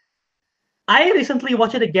it. I recently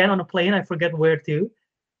watched it again on a plane. I forget where to.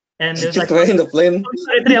 And Did there's you like cry in the plane?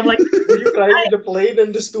 I'm like, Were you crying in the plane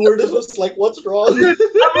and the stewardess was like, "What's wrong?" I'm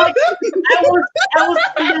like, I was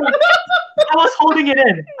I was holding it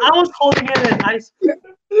in. I was holding it in. I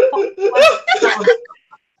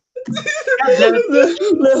God damn it.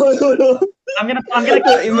 No. I'm gonna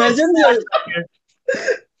keep Imagine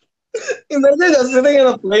you're sitting in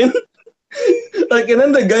a plane, like, and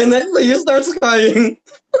then the guy next to you starts crying.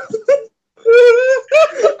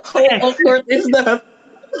 How Okay. awkward is that?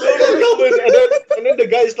 No, and then the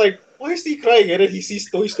guy's like, "Why is he crying?" And then he sees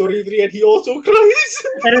Toy Story 3 and he also cries.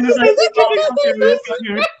 And then it's like, oh, come here, come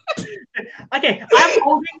here. Okay,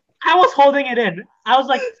 I was holding it in. I was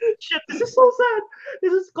like, shit, this is so sad.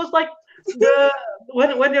 This is because like the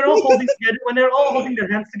when they're all holding together, when they're all holding their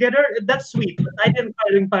hands together, that's sweet. But I didn't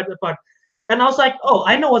cry during part the part. And I was like, oh,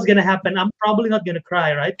 I know what's gonna happen. I'm probably not gonna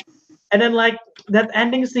cry, right? And then like that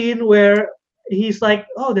ending scene where he's like,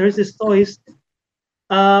 oh, there's this toys.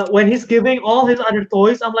 When he's giving all his other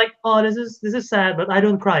toys, I'm like, oh, this is sad, but I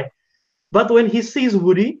don't cry. But when he sees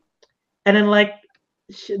Woody, and then like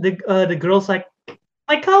the girl's like,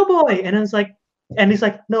 my cowboy, and then it's like, and he's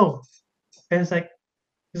like, no, and it's like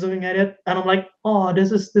he's looking at it, and I'm like, oh,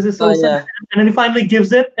 this is so Oh sad. yeah, And then he finally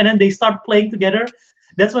gives it, and then they start playing together.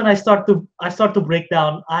 That's when I start to break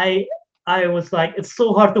down. I was like, it's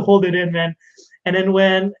so hard to hold it in, man. And then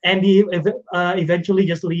when Andy eventually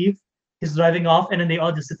just leave, he's driving off, and then they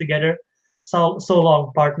all just sit together. So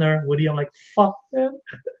long, partner, Woody. I'm like, fuck, man.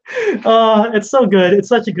 It's so good. It's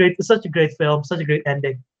such a great film, such a great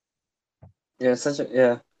ending. yeah,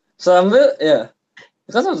 yeah. So I'm really yeah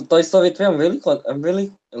because of the Toy Story 3. I'm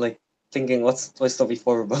really like thinking what's Toy Story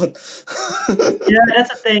 4 about. Yeah,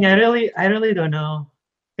 that's the thing. I really don't know.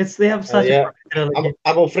 They have such a Yeah, perfect trilogy.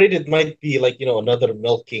 I'm afraid it might be like another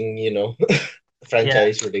milking Yeah,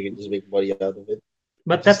 franchise where they can just make money out of it. It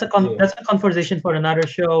but just that's a conversation for another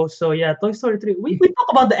show. So yeah, Toy Story 3. We talk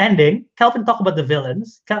about the ending. Calvin talk about the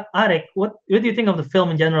villains. Arik, what do you think of the film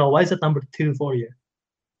in general? Why is it number 2 for you?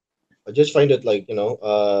 I just find it like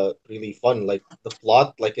really fun. Like the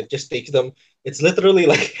plot, like it just takes them. It's literally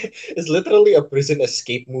like it's literally a prison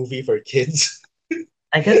escape movie for kids.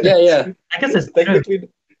 I guess Yeah, yeah. I guess it's true.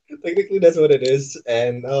 technically that's what it is,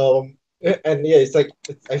 and yeah, it's like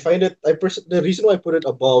I find it. The reason why I put it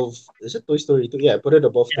above is it Toy Story 2? Yeah, I put it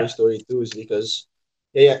above Toy Yeah. Story 2 is because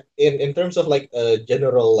yeah, in terms of like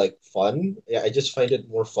general like fun, yeah, I just find it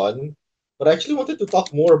more fun. But I actually wanted to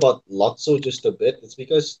talk more about Lotso just a bit. It's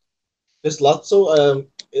because this Lotso,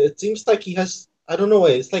 it seems like he has, I don't know,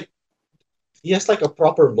 it's like he has like a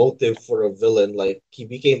proper motive for a villain. Like he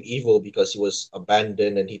became evil because he was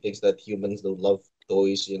abandoned and he thinks that humans don't love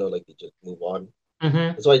toys, like they just move on.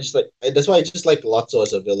 Mm-hmm. That's why I just like Lotso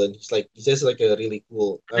as a villain. He's just like a really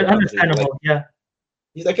cool, not really like Understandable. Yeah.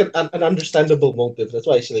 he's like an understandable motive. That's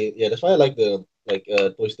why actually, yeah, that's why I like the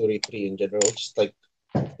Toy Story 3 in general. Just like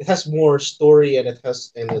it has more story and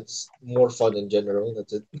it's more fun in general.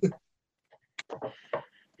 That's it.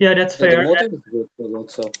 Yeah, that's Yeah, the fair. motive is good too,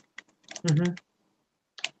 also. Mhm.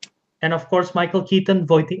 And of course, Michael Keaton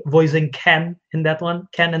voicing Ken in that one.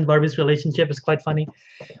 Ken and Barbie's relationship is quite funny.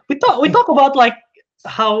 We talk about like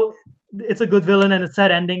how it's a good villain and a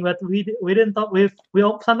sad ending, but we didn't talk.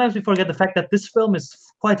 Sometimes we forget the fact that this film is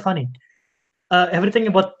quite funny. Everything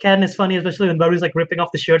about Ken is funny, especially when Barbie's like ripping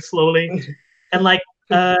off the shirt slowly, and like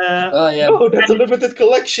Oh yeah. Oh, that's a limited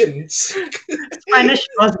collection. Spanish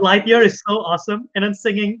Buzz Lightyear is so awesome, and then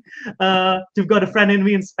singing "You've Got a Friend in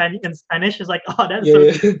Me" in Spanish is like, oh, that's so.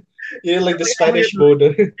 Yeah, yeah, like the Spanish mode.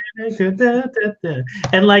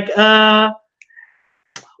 And like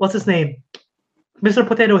what's his name? Mr.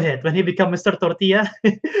 Potato Head when he become Mr. Tortilla,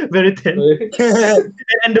 very thin,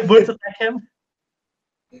 and the birds attack him.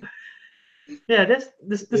 Yeah, this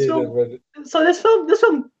Yeah, film. So this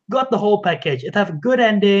film got the whole package. It have a good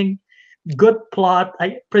ending, good plot.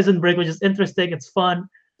 Prison Break, which is interesting. It's fun.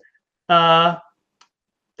 Uh,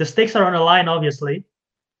 the stakes are on the line, obviously,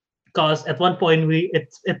 because at one point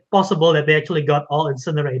it's possible that they actually got all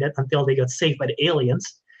incinerated until they got saved by the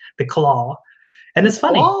aliens, the Claw, and it's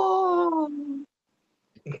funny. Oh.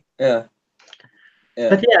 Yeah. Yeah.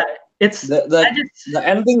 But yeah, it's The the, I just the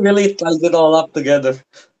ending really ties it all up together.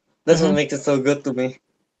 That's what Mhm. makes it so good to me.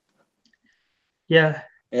 Yeah.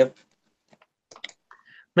 Yep.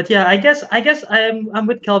 But yeah, I guess I'm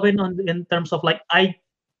with Kelvin in terms of like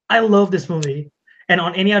I love this movie, and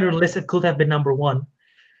on any other list it could have been number one.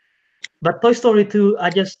 But Toy Story 2,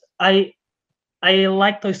 I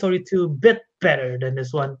like Toy Story 2 a bit better than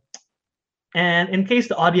this one. And in case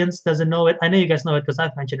the audience doesn't know it, I know you guys know it because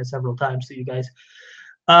I've mentioned it several times to you guys.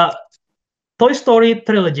 Uh, Toy Story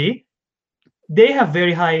trilogy, they have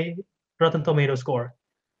very high Rotten Tomato score.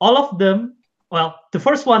 All of them, well, the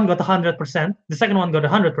first one got 100%, the second one got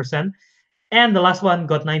 100%, and the last one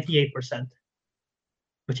got 98%,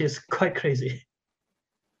 which is quite crazy.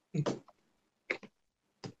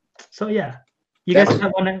 So yeah, you guys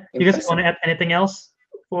That's wanna impressive. add anything else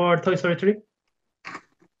for Toy Story 3?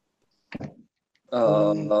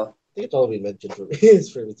 Uh, I think it's already mentioned for me.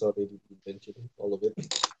 It's already been mentioned, all of it.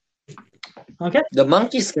 Okay. the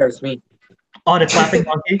monkey scares me. Oh, the clapping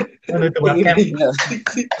monkey under the webcam. Yeah.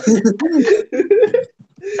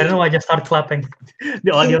 I don't know why I just started clapping.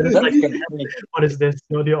 The audio is That like, scares me. what is this?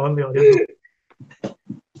 The audio only audio.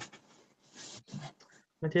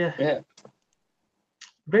 But yeah, Yeah.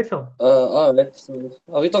 great film. Alright. So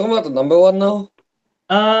are we talking about the number one now?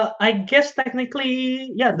 I guess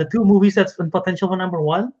technically, yeah, the two movies that's in potential for number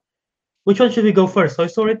one. Which one should we go first? Toy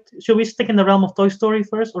Story? Should we stick in the realm of Toy Story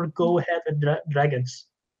first, or go ahead with Dragons?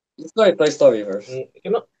 Let's go with Toy Story first.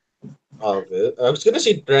 You know, okay. I was gonna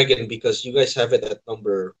say Dragon because you guys have it at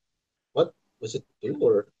number what was it, 2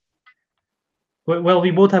 or Well,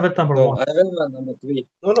 we both have it number No, one. I have it at number 3.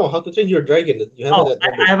 no? How to Train Your Dragon? You have it Oh, at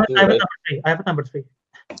number I have it. 2, I have it right? number three. I have it number three.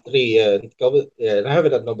 3, yeah. Yeah, and I have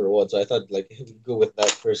it at number 1, so I thought like go with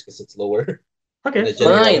that first because it's lower in Okay. the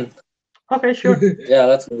general. Fine. Okay, sure. Yeah,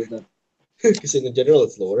 let's go with that. Because in the general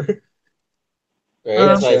it's lower. Right, Um,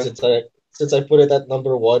 that's why Sure. since I put it at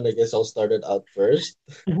number 1, I guess I'll start it out first.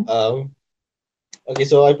 Mhm. Okay,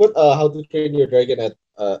 so I put How to Train Your Dragon at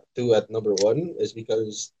 2 at number 1 is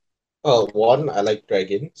because one, I like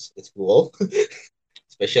dragons. It's cool.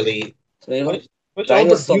 Especially So you why like is, why is Albert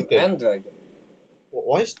dinosaur muted? and dragon.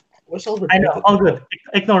 Why is Albert I know. muted? All good.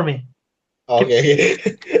 Ignore me. Okay,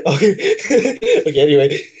 okay, okay. Anyway,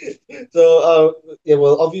 so yeah.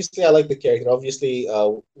 Well, obviously, I like the character. Obviously,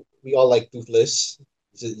 we all like Toothless.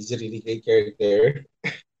 He's a really great character.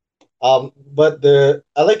 But the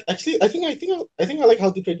I like actually. I think I like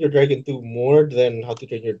How to Train Your Dragon 2 more than How to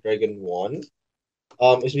Train Your Dragon 1.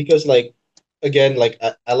 Is because like again, like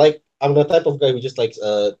I'm the type of guy who just likes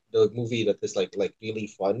the movie that is like really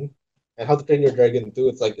fun. And How to Train Your Dragon 2,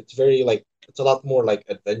 it's like it's very like it's a lot more like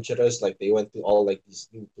adventurous. Like they went to all like these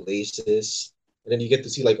new places, and then you get to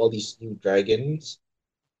see like all these new dragons.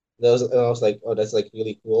 And I was like, oh, that's like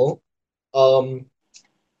really cool. Um,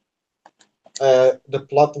 the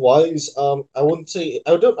plot wise, I wouldn't say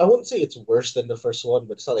it's worse than the first one,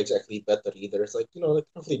 but it's not exactly better either. It's like like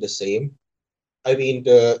roughly the same. I mean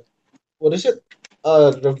the what is it?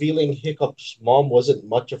 Revealing Hiccup's mom wasn't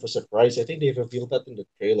much of a surprise. I think they revealed that in the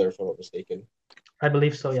trailer, if I'm not mistaken. I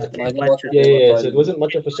believe so. Yeah. So, I Kate didn't watch the Blanchett. yeah, trailer, yeah, so yeah. I So it didn't know. wasn't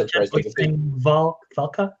much Kate of a Blanchett surprise. Like if they, voicing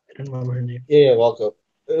Valka. I don't remember her name. yeah, yeah, welcome.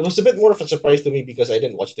 It was a bit more of a surprise to me because I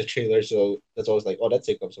didn't watch the trailer, so that's why I was like, oh, that's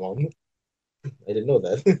Hiccup's mom. I didn't know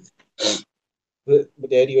that. But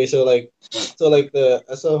anyway, so like the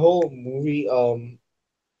as a whole movie,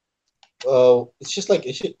 it's just like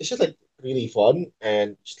really fun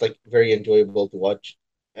and just like very enjoyable to watch.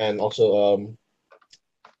 And also,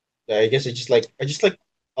 yeah, I guess I just like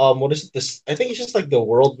what is this? I think it's just like the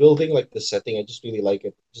world building, like the setting. I just really like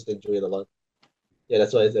it. Just enjoy it a lot. Yeah,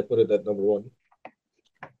 that's why I put it at number one.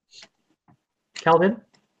 Calvin?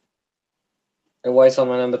 And why is on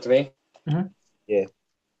my number three? Mhm. Yeah.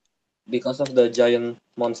 Because of the giant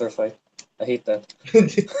monster fight. I hate that.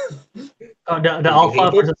 Oh, the You Alpha hate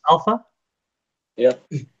it? versus Alpha? Yeah.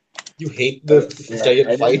 You hate the Yeah, giant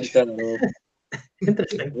I don't fight? like that at all.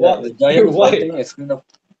 Interesting. Yeah, What? the giant Why? fighting is kind of,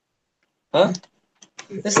 huh?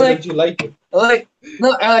 It's Why don't like you like it? like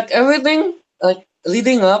no, I like everything like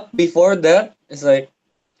leading up before that. It's like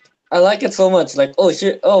I like it so much. Like, oh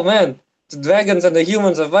shit, oh man, the dragons and the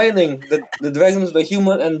humans are fighting. The dragons, the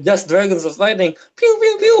human, and just dragons are fighting. Pew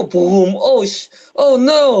pew pew, boom. Oh oh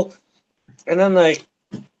no. And then like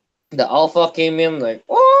the alpha came in like,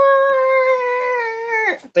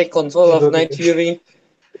 take control You of don't Night even. Fury.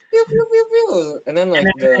 Pew pew pew pew. And then And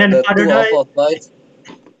like then, and then the Father two died. alpha fights.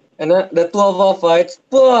 And then the two alpha fights.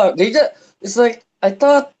 But they just it's like I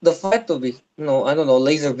thought the fight would be I don't know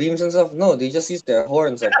laser beams and stuff. No, they just use their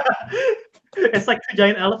horns like. It's like two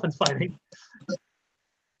giant elephants fighting.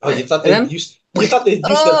 Oh, And then you thought they'd use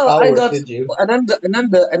their oh I powers, got did you? and then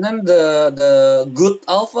the good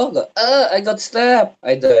alpha got I got stabbed.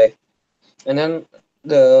 I die. And then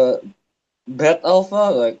the bad alpha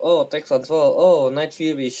like oh takes control. Oh Night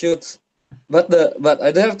Fury shoots. But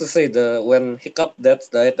I do have to say the when Hiccup death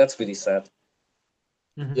died, that's pretty sad.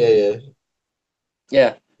 Yeah, Mhm. yeah.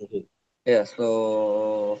 Yeah, Okay. yeah,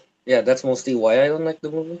 so yeah, that's mostly why I don't like the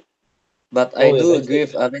movie. But I Oh, yeah, do thanks. agree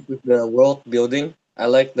with the world building. I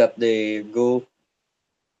like that they go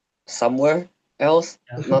somewhere else,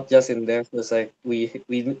 Yeah. not just in there. So it's like we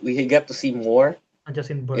get to see more. Not just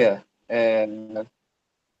in birth. Yeah, and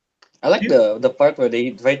I like Do you, the part where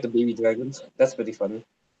they fight the baby dragons. That's pretty funny.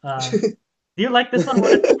 uh, do you like this one more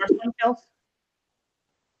than the first one, Kels?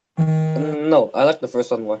 No, I like the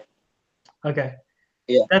first one more. Okay.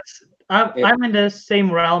 Yeah, That's yeah. I'm in the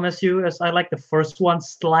same realm as you, as I like the first one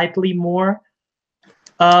slightly more.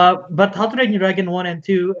 But How to Train Your Dragon 1 and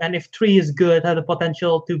 2, and if 3 is good, have the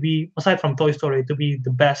potential to be, aside from Toy Story, to be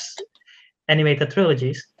the best animated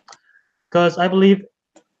trilogies. Because I believe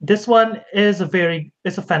this one is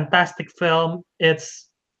it's a fantastic film.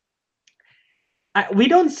 We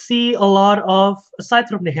don't see a lot of, aside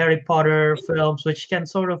from the Harry Potter films, which can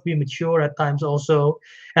sort of be mature at times also,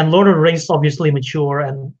 and Lord of the Rings is obviously mature,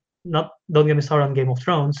 and not, don't get me started on Game of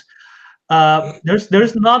Thrones. Oh shit.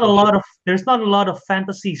 There's not a lot of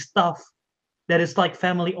fantasy stuff that is like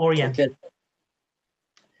family Okay, oriented,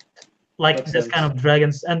 like makes this kind sense. of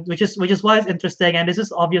dragons, and which is why it's interesting. And this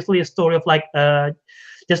is obviously a story of like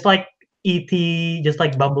just like E.T., just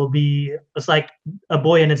like Bumblebee. It's like a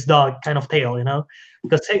boy and its dog kind of tale,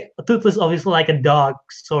 because Toothless is obviously like a dog,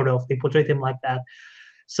 sort of. They portrayed him like that.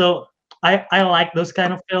 So I like those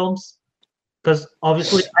kind of films because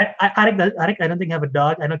obviously I don't think I have a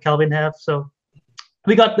dog. I know Calvin have, so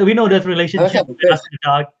we know that I relationship have a between fish. us and the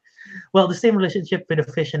dog. Well, the same relationship with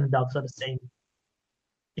the fish and the dogs are the same.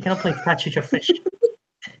 You cannot play catch with your fish.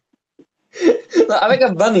 No, I like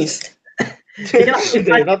a bunnies. You cannot play catch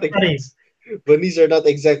They're not with bunnies. bunnies are not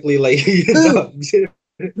exactly like Dude, dogs. dude,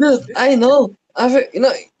 I know.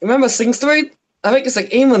 Remember Sing Street? I think it's like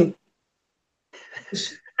Eamon.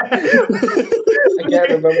 I can't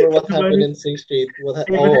remember what The happened bunnies. in Sing Street.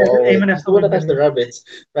 Amen He's has the so one many that has the bunnies. rabbits.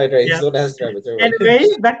 Right. He's Yeah. the one that has the rabbits. Everyone. Anyway,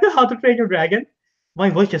 back to How to Train Your Dragon. My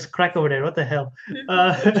voice just cracked over there. What the hell? Hey,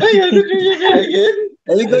 I did it again.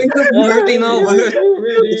 Are you going to puberty now, Bert?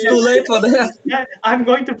 It's too late for that. Yeah, I'm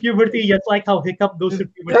going to puberty just like how Hiccup goes to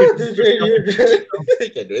puberty. I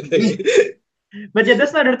can do it. But yeah,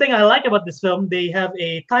 that's another thing I like about this film. They have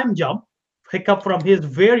a time jump. Hiccup from his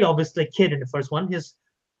very obviously kid in the first one, his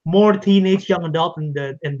more teenage young adult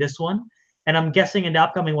in this one, and I'm guessing in the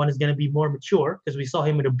upcoming one is going to be more mature because we saw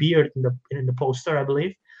him with a beard in the poster, I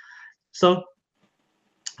believe. So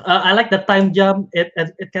I like the time jump. It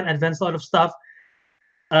can advance a lot of stuff.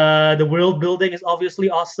 The world building is obviously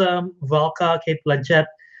awesome. Valka, Kate Blanchett.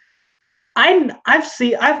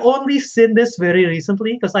 I've only seen this very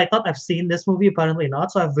recently because I thought I've seen this movie, apparently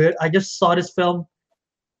not. So I just saw this film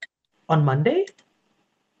on Monday,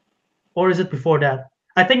 or is it before that?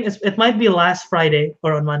 I think it might be last Friday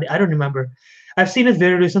or on Monday. I don't remember. I've seen it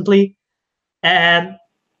very recently, and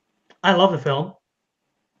I love the film.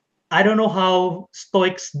 I don't know how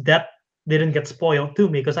Stoic's death didn't get spoiled to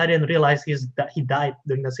me because I didn't realize that he died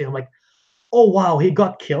during the scene. I'm like, oh wow, he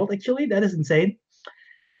got killed. Actually, that is insane.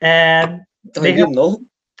 And Oh, they you have didn't know?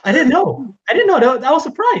 I didn't know. I didn't know. I was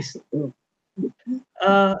surprised.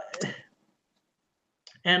 Uh,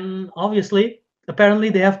 and obviously, apparently,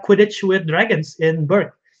 they have Quidditch with dragons in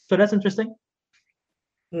Berk. So that's interesting.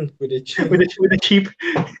 Quidditch. With a sheep.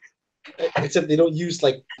 Except they don't use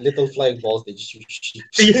like little flying balls. They just use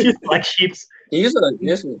They sheep. use like sheeps. Yes.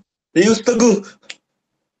 They used to go.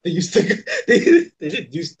 They used to. They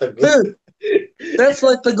didn't use the Dude, that's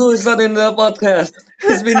why Tagu is not in the podcast.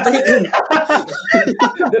 He's been taken.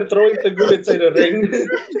 They're throwing the good inside a ring.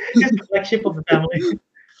 He's the black sheep of the family.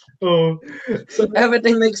 Oh, so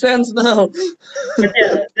Everything makes sense now. but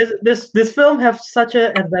yeah, this film have such a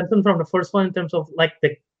advancement from the first one in terms of like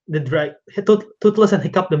the drag Toothless and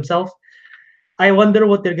Hiccup themselves. I wonder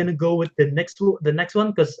what they're gonna go with the next one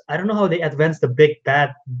because I don't know how they advance the big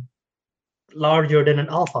bad larger than an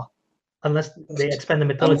alpha, unless they expand the I'm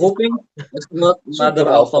mythology. hoping it's not Super another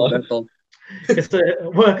alpha alpha. battle. It's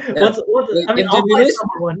what I mean If they alpha is release,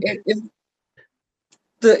 number one.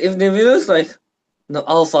 if they release like the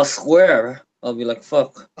alpha square, I'll be like,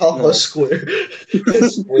 fuck. Alpha No. square.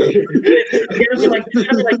 Square. It's gonna be like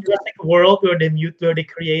Jurassic World where they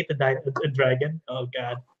create a dragon. Oh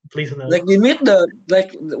god, please no. Like they meet the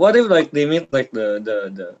what if like they meet like the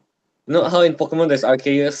you know how in Pokemon there's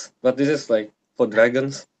Arceus, but this is like for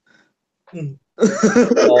dragons. Oh,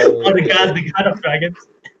 the god of dragons.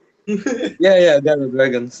 Yeah, God of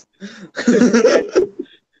dragons.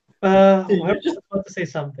 I was just about to say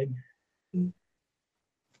something.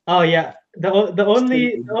 Oh yeah, the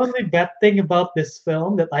only bad thing about this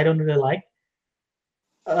film that I don't really like,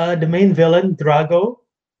 the main villain Drago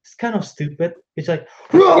is kind of stupid. It's like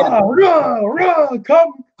rah rah rah,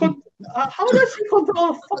 come. How does he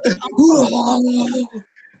control a fucking alpha?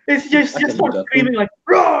 It's just I can do start that screaming like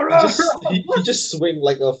rah rah Just rah. he just swing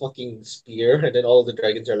like a fucking spear, and then all the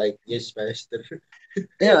dragons are like, "Yes, master."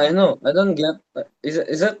 Yeah, I know. I don't get.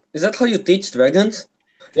 Is that how you teach dragons?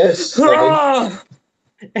 Yes, Calvin. Ah!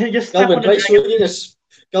 And he just step Calvin, on the try dragon. swinging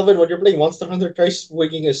Calvin, when you're playing Monster Hunter, try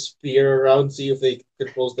swinging a spear around, see if they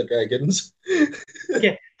controls the dragons.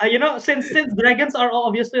 Okay, since dragons are all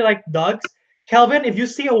obviously like dogs, Calvin, if you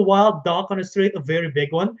see a wild dog on the street, a very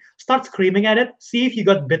big one, start screaming at it. See if you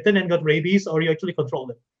got bitten and got rabies, or you actually control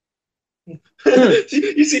it.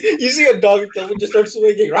 you see a dog, Calvin just starts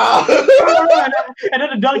swinging. Rah! And then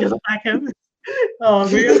the dog just attack him. Oh,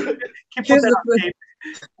 we keep Here's that the thing.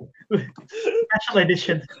 update. Special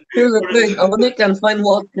edition. Here's the thing. I only can find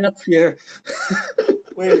wild cats here.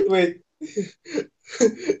 Wait.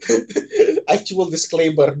 Actual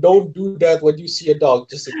disclaimer: don't do that when you see a dog.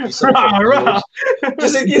 Just in case some of Rah, our rah. viewers,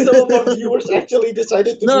 just in case some of our viewers actually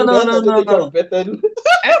decided to No, do no, that no, and then no, they got no. bitten.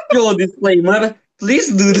 Actual disclaimer. Please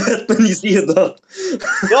do that when you see a dog.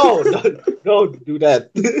 No, don't do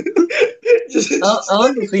that. Just- I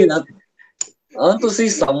want to see that. I want to see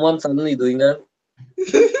someone suddenly doing that.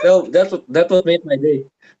 That would make my day.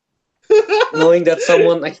 Knowing that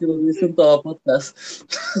someone actually listened to our podcast.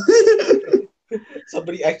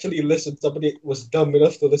 somebody actually listened. Somebody was dumb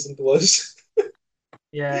enough to listen to us.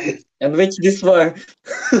 Yeah. And reach this far.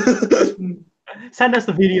 Send us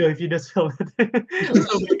the video if you just film it.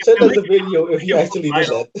 So we can Send us make the video if you actually did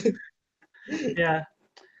viral. that. Yeah.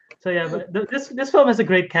 So yeah, but this film has a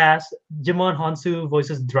great cast. Jimon Honsu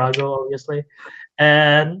voices Drago, obviously,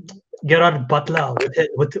 and Gerard Butler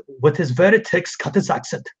with his very thick Scottish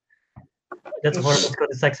accent. That's a horrible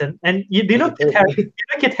Scottish accent. And do you know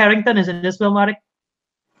Kit Harington is in this film, Marek?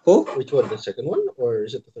 Who? Which one? The second one, or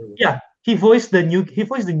is it the third one? Yeah, he voiced the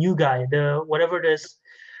new guy, the whatever this,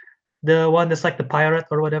 the one that's like the pirate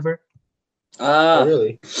or whatever. Oh, Ah,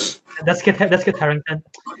 really? That's Kit Harington.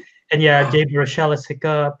 And yeah, Jay Baruchel as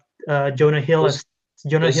Hiccup, Jonah Hill as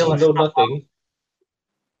Does he know nothing?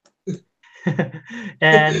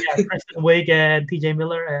 and yeah, Kristen Wiig and T.J.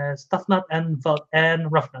 Miller as Toughnut and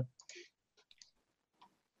Roughnut.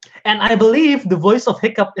 And I believe the voice of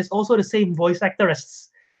Hiccup is also the same voice actor as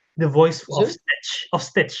the voice Is of it?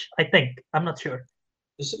 Stitch. I think. I'm not sure.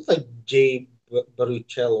 Is it like Jay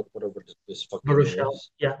Baruchel or whatever this fucking name Baruchel. is?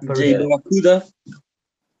 Yeah, Jay Baruchel. Barracuda.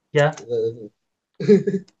 Yeah.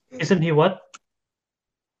 Isn't Isn't he what?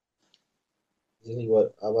 he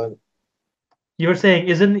what? You were saying,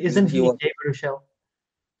 isn't he he what? Jay Baruchel?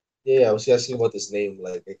 Yeah, I was asking about his name.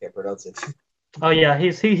 Like I can't pronounce it. Oh yeah,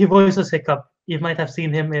 he voices Hiccup. You might have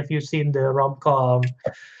seen him if you've seen the rom-com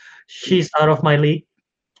She's Out of My League.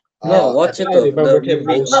 No, watch I it think I though. remembered The him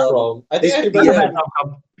movie. most No, from. I think I This is the remember end. him.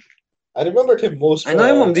 Rom-com. I remembered him most I know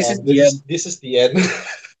him from. from This Is the End. This is the end.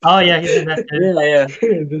 Oh yeah, he's in that. Yeah.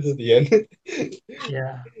 This is the end.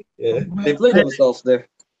 Yeah. Yeah. They play themselves there.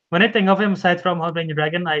 When I think of him, aside from How to Train Your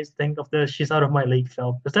Dragon, I think of the She's Out of My League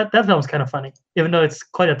film. Because that film's kind of funny, even though it's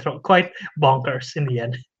quite bonkers in the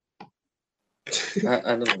end.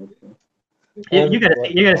 I don't know. You gotta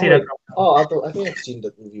see that film. I think I've seen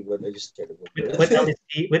that movie, but I just can't remember.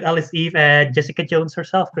 with Alice Eve and Jessica Jones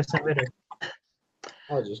herself, Kristen Ritter.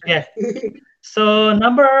 Yeah. So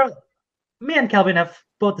me and Calvin have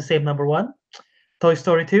both the same number one, Toy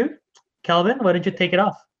Story 2. Calvin, why don't you take it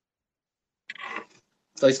off?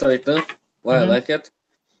 Toy Story 2. Why I Mhm. like it?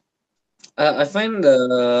 I find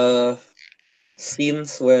the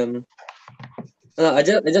scenes when I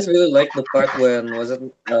just really like the part when was it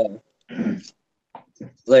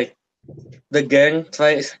like the gang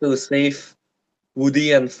tries to save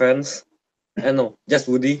Woody and friends. No, just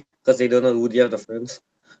Woody because they don't know Woody have the friends.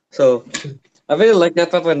 So I really like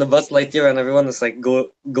that part when the Buzz Lightyear and everyone is like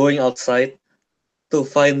going outside to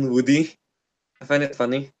find Woody. I find it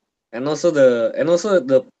funny, and also the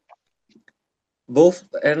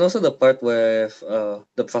part where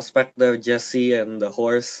the prospector Jesse and the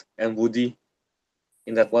horse and Woody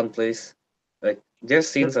in that one place, like their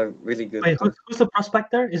scenes are really good. Wait, who's the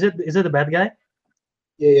prospector? Is it the bad guy?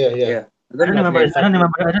 Yeah. Yeah, I don't remember. I don't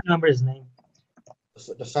remember his name.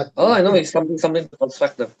 The fat. Oh, I know it's something to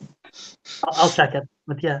prospector. I'll check it.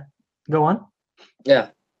 But yeah, go on. Yeah,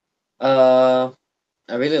 I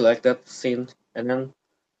really like that scene, and then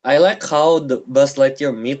I like how the Buzz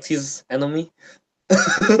Lightyear meets his enemy.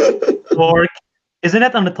 Or isn't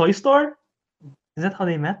it on the toy store? Is that how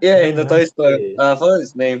they met? Yeah, I don't in the remember. toy store. Yeah. I forgot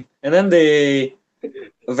his name. And then they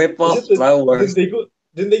rip off Is it Star Wars.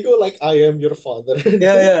 Didn't they go like I am your father?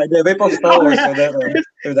 Yeah, they rip off Star Wars with that one.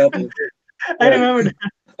 With that one. I remember that.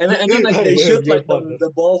 And then like they I am shoot your like father. the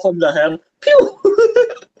ball from the hand. Pew!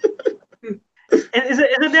 And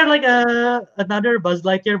isn't there like another Buzz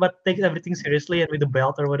Lightyear but takes everything seriously and with the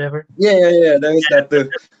belt or whatever? Yeah. There is that too.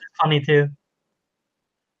 Funny too.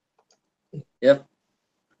 Yep.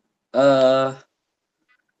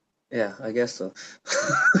 Yeah, I guess so.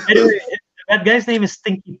 Anyway, that guy's name is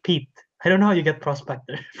Stinky Pete. I don't know how you get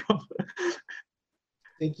Prospector from.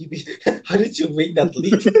 How did you make that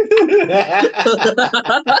leap?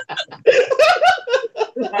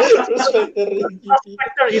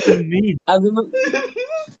 Prospector isn't me. I remember,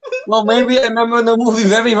 well, maybe I remember the movie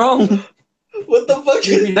very wrong. What the fuck?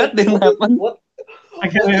 Maybe that didn't happen. What?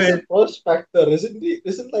 Okay, What is wait. a prospector?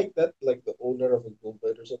 Isn't like that like the owner of a gold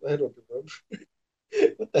mine or something? I don't remember.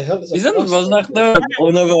 What the hell is a Isn't prospector? Prospector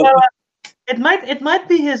owner of It might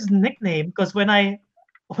be his nickname because when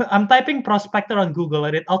I'm typing Prospector on Google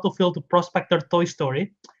and it autofilled to Prospector Toy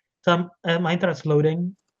Story. So my internet's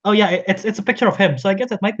loading. Oh yeah, it's a picture of him. So I guess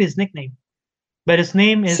that might be his nickname. But his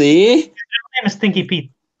name is See? Stinky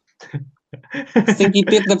Pete. Stinky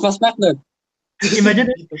Pete the Prospector. Imagine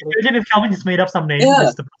if Calvin just made up some name. Yeah.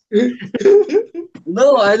 just to-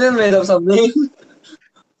 No, I didn't make up some name.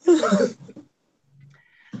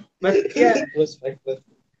 But yeah, Prospector.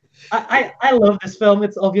 I love this film.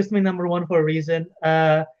 It's obviously number one for a reason.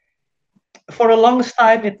 For the longest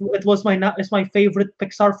time, it was it's my favorite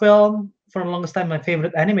Pixar film. For the longest time, my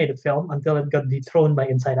favorite animated film until it got dethroned by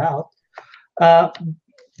Inside Out.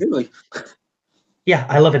 Really? Yeah,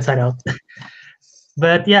 I love Inside Out.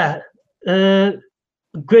 But yeah,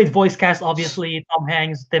 great voice cast. Obviously, Tom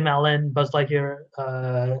Hanks, Tim Allen, Buzz Lightyear,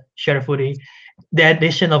 Sheriff Woody. The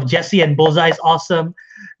addition of Jesse and Bullseye is awesome.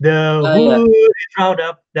 The Yeah. Woody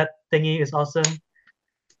Roundup, that thingy is awesome.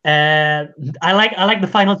 And I like the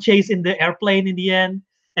final chase in the airplane in the end.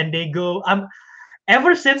 And they go.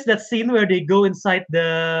 Ever since that scene where they go inside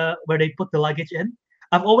where they put the luggage in,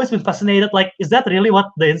 I've always been fascinated. Like, is that really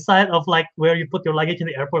what the inside of like where you put your luggage in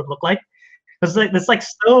the airport look like? It's like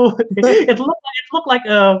so. It looked like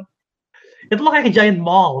a giant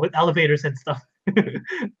mall with elevators and stuff.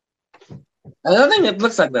 I don't think it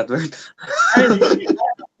looks like that, right?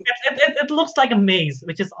 It looks like a maze,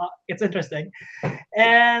 which is it's interesting,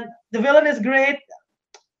 and the villain is great.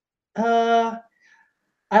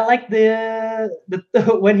 I like the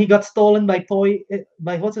when he got stolen by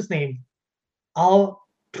what's his name, Al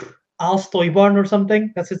Stoibarn or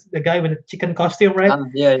something. That's the guy with the chicken costume, right?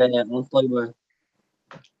 Yeah. On Playboy.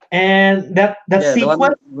 And that Yeah, the one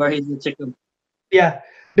sequence, where he's the chicken. yeah,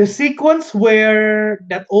 the sequence where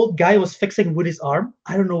that old guy was fixing Woody's arm.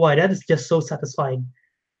 I don't know why. That is just so satisfying.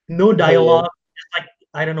 No dialogue, just like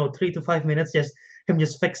I don't know, 3 to 5 minutes, just him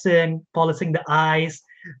just fixing, polishing the eyes,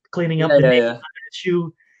 cleaning up the nail under the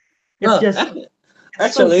shoe. It's No, just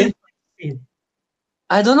actually,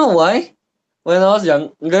 I don't know why. When I was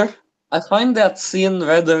younger, I find that scene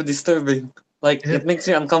rather disturbing. Like it makes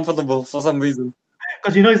me uncomfortable for some reason.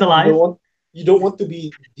 because he's alive. You don't want to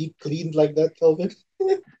be deep cleaned like that, Kelvin.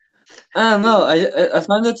 No, I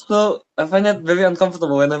find it very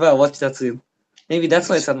uncomfortable whenever I watch that scene. Maybe that's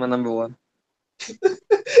why it's at my number one.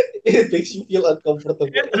 It makes you feel uncomfortable.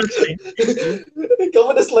 Interesting. Come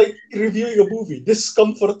on, it's like reviewing a movie.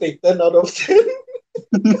 Discomforting, 10 out of 10.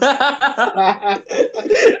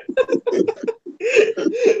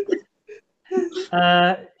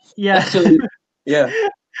 Yeah. Actually, yeah.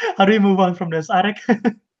 How do we move on from this, Arek?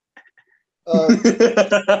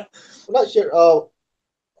 I'm not sure.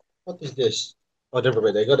 What is this? Oh, never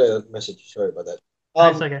mind. I got a message. Sorry about that.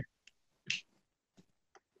 Nice, Um, okay.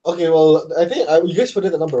 okay, well, I think you guys put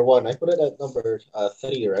it at number one. I put it at number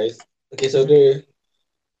three, right? Okay, so Mhm.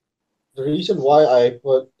 the reason why I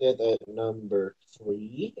put it at number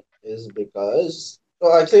three is because,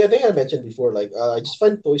 well, actually, I think I mentioned before, like, I just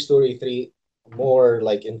find Toy Story 3 more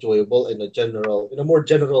like enjoyable in a more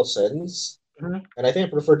general sense, Mhm. and I think I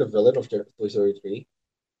prefer the villain of Toy Story 3.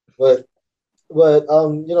 But like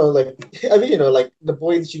I mean, like the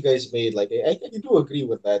points you guys made, like I do agree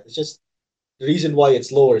with that. It's just the reason why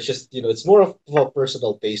it's lower is just it's more of a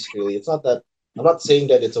personal taste, really. It's not that I'm not saying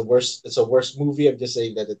that it's a worse movie. I'm just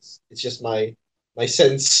saying that it's just my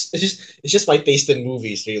sense. It's just my taste in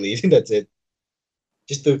movies, really. That's it.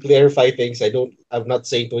 Just to clarify things, I'm not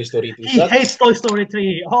saying Toy Story 2 He hates sucks. Toy Story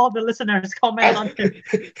 3. All the listeners comment I on him.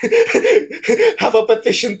 have a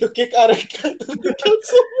petition to kick Eric out of the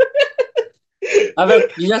council. I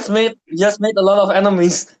bet you just made a lot of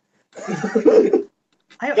enemies.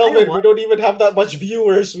 I don't Kelvin, we want. don't even have that much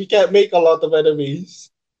viewers. We can't make a lot of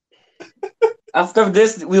enemies. After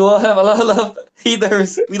this, we will have a lot of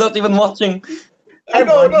haters without even watching. I I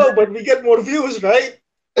know, wonder. no, but we get more views, right?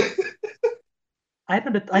 I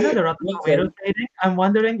know the Rotten Makes Tomatoes sense. rating. I'm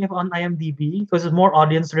wondering if on IMDb, because it's more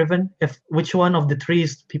audience driven, if which one of the three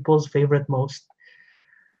is people's favorite most.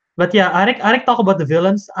 But yeah, Arik talk about the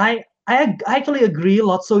villains. I actually agree.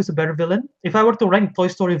 Lotso is a better villain. If I were to rank Toy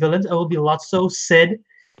Story villains, it would be Lotso, Sid,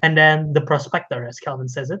 and then the Prospector, as Calvin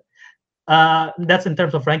says it. That's in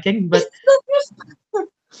terms of ranking. But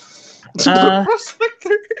The uh,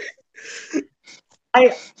 prospector.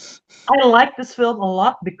 I I like this film a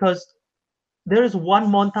lot because there is one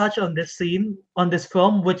montage on this scene on this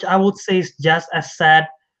film which I would say is just as sad,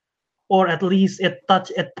 or at least it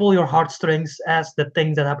pull your heartstrings as the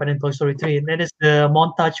things that happen in Toy Story 3, and that is the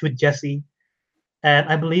montage with Jessie, and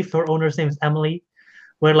I believe her owner's name is Emily,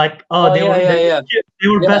 where like Oh yeah, yeah, yeah, they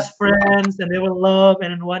were yeah. best friends and they were love,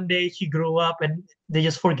 and then one day she grew up and they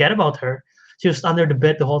just forget about her. She was under the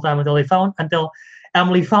bed the whole time until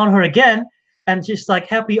Emily found her again, and she's like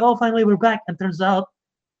happy. Oh, finally we're back, and turns out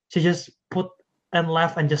she just put and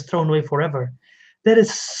left and just thrown away forever. That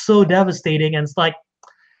is so devastating, and it's like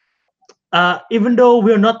even though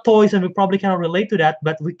we're not toys and we probably cannot relate to that,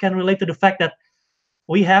 but we can relate to the fact that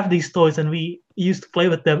we have these toys and we used to play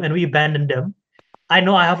with them and we abandoned them. I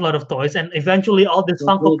know I have a lot of toys, and eventually all these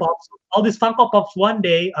Funko Pops one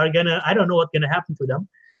day are gonna, I don't know what's gonna happen to them,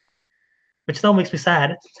 which still makes me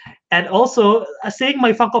sad. And also, seeing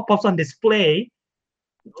my Funko Pops on display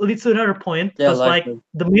leads to another point, Yeah, because like like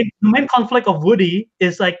the main conflict of Woody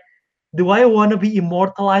is like, do I want to be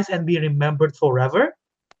immortalized and be remembered forever,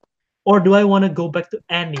 or do I want to go back to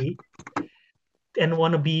Annie and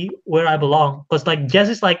want to be where I belong? Because like Jess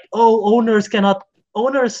is like, oh, owners,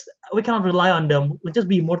 we cannot rely on them. We just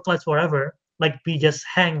be immortalized forever. Like we just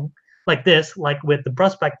hang like this, like with the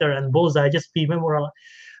Prospector and Bullseye, just be memorial,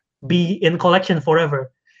 be in collection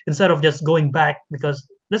forever instead of just going back, because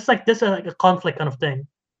this is like a conflict kind of thing,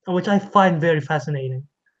 which I find very fascinating.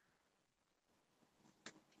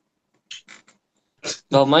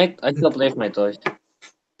 well, I still play with my toys You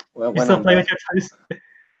when still I'm play there. with your toys?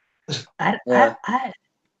 I I Yeah, I,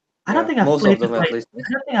 I don't yeah, think I've most played of with them my at least.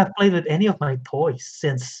 I don't think I've played with any of my toys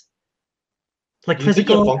since, like Do you think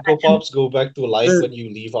your physical Funko action. Pops go back to life Dude, when you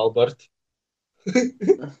leave, Albert?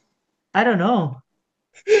 I don't know.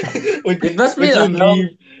 when it must be when you hell.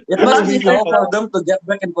 leave It when you must be leave your hell Funko. for them to get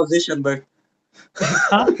back in position, but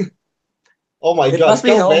Huh? Oh my it must God,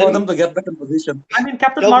 be hell for them Kelvin, to get back in position. I mean,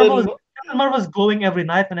 Kelvin, Captain Marvel is glowing every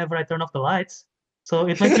night whenever I turn off the lights, so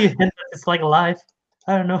it might be a hint that it's like alive.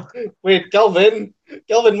 I don't know. wait, Kelvin,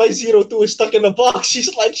 my 02 is stuck in a box.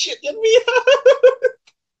 She's like, shit, get me out.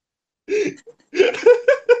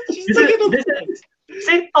 She's This stuck is in a this box. is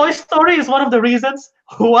See, Toy Story is one of the reasons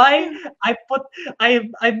why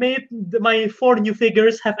I made my 4 new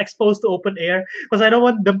figures have exposed to open air, because I don't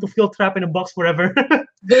want them to feel trapped in a box forever.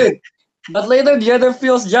 Dude, but later the other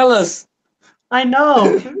feels jealous. I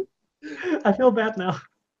know. I feel bad now.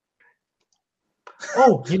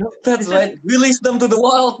 Oh, That's this is right. Release them to the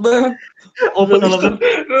wild, man. open all of them.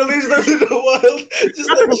 Release them to the wild, just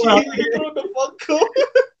Not to like the she wild. threw the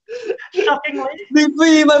Funko. shockingly. Leave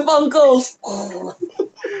me, my uncles. Oh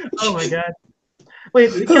my god.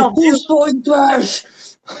 Wait, Who's throwing trash?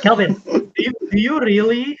 Kelvin, do you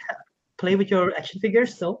really play with your action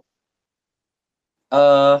figures still?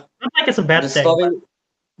 Uh, Not like it's a bad the thing. story,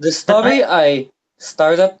 the story I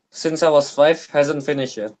started since I was 5 hasn't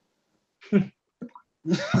finished yet.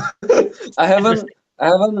 I haven't, I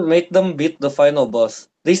haven't made them beat the final boss.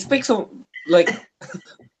 They speak some like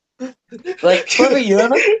per year.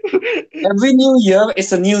 Every new year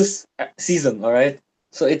is a new season. All right,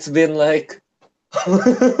 so it's been like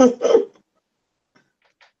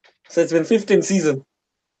so it's been 15 season.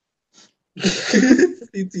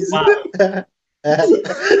 15 season. Wow.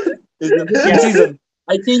 It's been 15 season.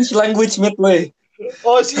 I changed language midway.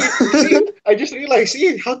 Oh, see, I just realized,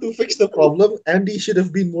 how to fix the problem. Andy should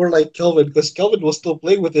have been more like Kelvin, because Kelvin was still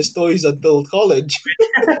playing with his toys until college.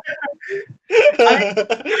 He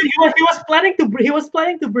was planning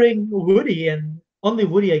to bring Woody, and only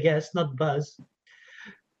Woody, I guess, not Buzz.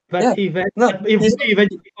 But Yeah. Woody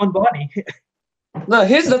eventually found Bonnie. No,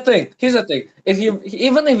 here's the thing. If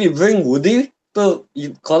you bring Woody to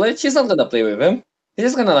college, he's not gonna play with him. He's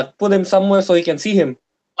just gonna like put him somewhere so he can see him.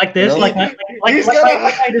 Like this, You know? like I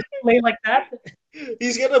display like that.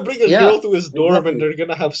 He's gonna bring a girl to his dorm, and they're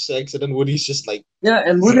gonna have sex, and then Woody's just like,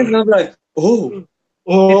 and Woody's gonna be like, oh,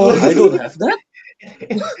 I don't have that.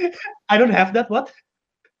 I don't have that. What?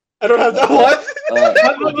 I don't have that. What?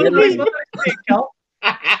 What are you saying, Cal?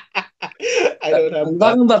 I don't have I'm that.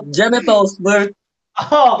 talking about genitals, Bert.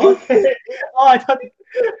 Oh, okay. Oh, I thought.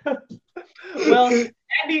 Well,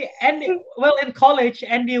 well, in college,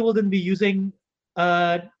 Andy wouldn't be using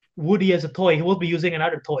Woody as a toy. He will be using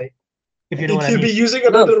another toy. If you know what I He'll mean. be using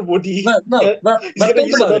another Woody. But He's gonna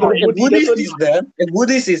use another Woody. If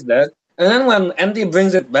Woody sees that, and then when Andy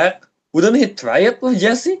brings it back, wouldn't he try it with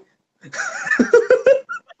Jesse?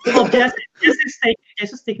 Well,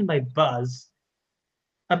 Jesse's taken by Buzz.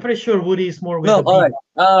 I'm pretty sure Woody is more with No, the all right.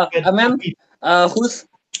 With I meant, who's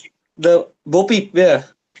the Bo Peep? Yeah,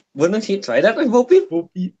 wouldn't he try that with Bo Peep? Bo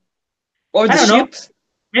Peep. Or the I don't know. ships?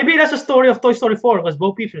 Maybe that's the story of Toy Story 4 because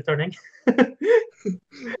Bo Peep's returning. This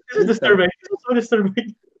is disturbing. This is so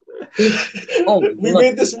disturbing. We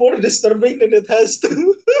made this more disturbing than it has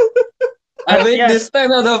to. I made this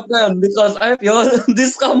 10 out of 10 because I feel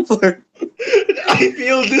discomfort. I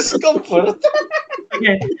feel discomfort.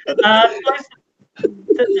 Okay. I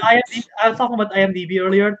was talking about IMDb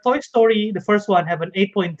earlier. Toy Story, the first one, have an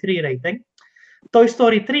 8.3 rating. Toy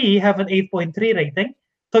Story 3 have an 8.3 rating.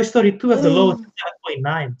 Toy Story 2 have the lowest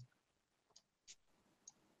 7.9.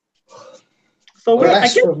 So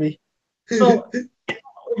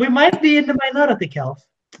we might be in the minority, Cal.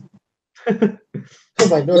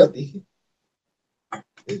 Minority.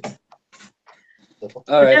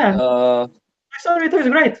 All right. Yeah. Toy Story 2 is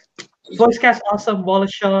great. Voice cast awesome.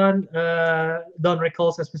 Wallace Shawn, Don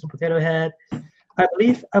Rickles as Mr. Potato Head. I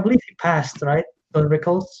believe he passed, right? Don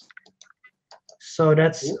Rickles. So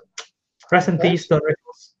that's rest in peace, Don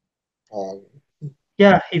Rickles.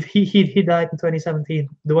 Yeah, he died in 2017.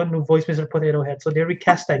 The one who voiced Mr. Potato Head. So they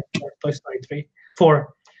recast that for Toy Story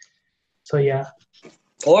 4. So yeah.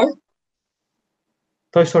 4?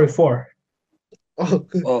 Toy Story 4. Oh.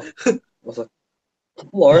 What's that?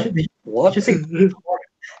 4? What?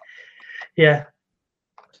 Yeah.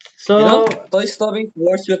 So Toy Story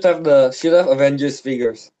 4 should have Avengers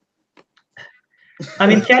figures. I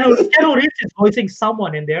mean, Keanu Reeves is voicing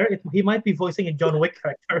someone in there. He might be voicing a John Wick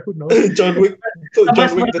character. Who knows? John Wick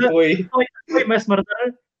the toy. Toy Mass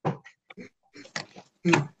Murderer.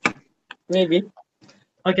 Maybe.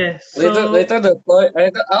 Okay. So Later the toy.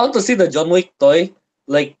 I want to see the John Wick toy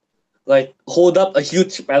like hold up a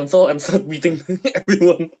huge pencil and start beating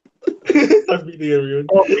everyone. Start beating everyone.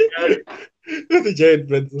 Oh my God. With a giant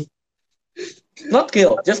pencil. Not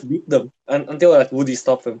kill, just beat them until like Woody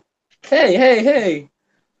stops him. Hey!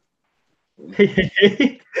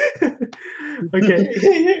 Okay. So,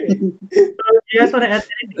 you guys want to add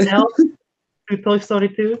anything else to Toy Story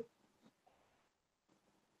 2?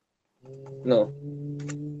 No.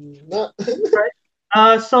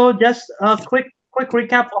 Right. So just a quick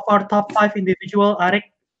recap of our top 5 individual.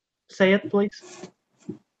 Arik, say it, please.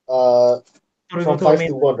 From 5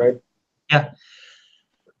 to 1, right? Yeah.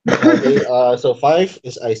 Okay. So 5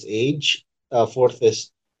 is Ice Age. 4th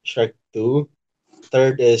is Shrek 2.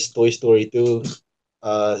 3rd is Toy Story 2.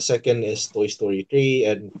 2nd is Toy Story 3,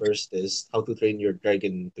 and 1st is How to Train Your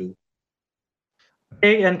Dragon 2.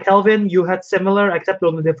 Okay, and Kelvin, you had similar, except the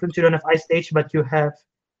only difference you don't have Ice Age, but you have,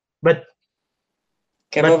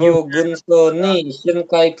 Keroro Gunso ni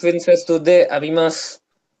Shinkai Princess today arimasu.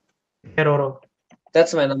 Keroro.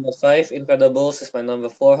 That's my number 5. Incredibles is my number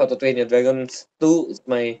 4. How to Train Your Dragons 2 is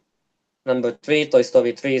my number 3. Toy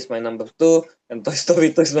Story 3 is my number 2. And Toy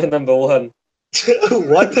Story 2 is my number 1.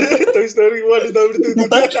 What? Toy Story 1 is number 2.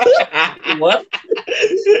 What?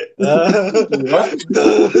 What?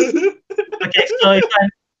 Okay, so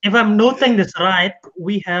if I'm noting this right,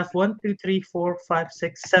 we have 1, 2, 3, 4, 5,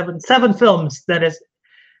 6, 7 films that is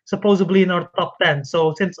supposedly in our top 10.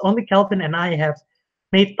 So since only Kelvin and I have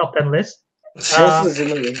made top 10 lists,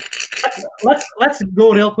 let's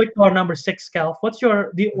go real quick to our number 6, Cal. What's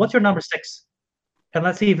your number 6? And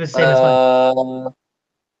let's see if it's the same as mine.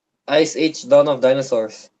 Ice Age: Dawn of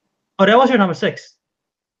Dinosaurs. Oh, that was your number 6.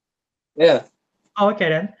 Yeah. Oh, okay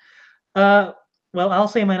then. Well, I'll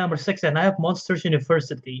say my number 6, and I have Monsters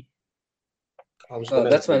University. I was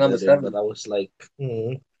that's my number 7. But I was like,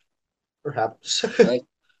 perhaps.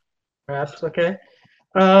 Perhaps, okay.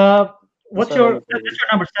 What's your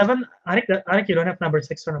number 7? I think you don't have number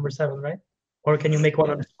 6 or number 7, right? Or can you make one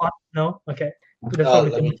on the spot? No? Okay. That's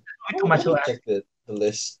probably too much to ask. Check the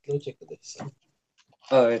list. Let me check the list.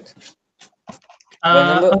 Alright.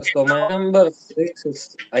 Okay. So my number 6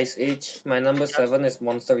 is Ice Age. My number 7 is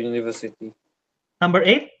Monster University. Number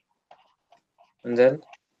 8? And then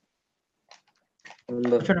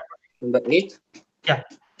number 8? Yeah.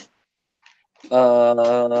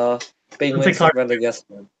 Penguins of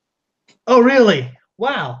Madagascar. Oh really?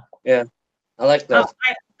 Wow. Yeah. I like that.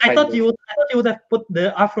 I thought you would have put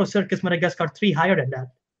the Afro Circus Madagascar 3 higher than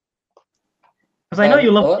that. Because I know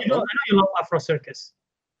you love Afro Circus.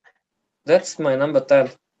 That's my number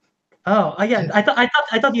 10. Oh, yeah. I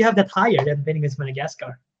thought you have that higher than Penguins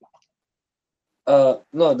Madagascar. No,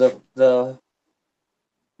 that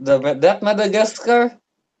Madagascar.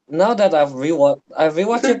 Now that I've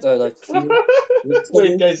rewatched it like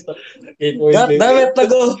wait, guys. Damn it,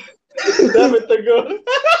 Tago.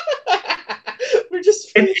 We're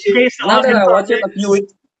just now that I watched it a few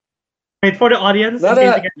weeks. Wait for the audience. Now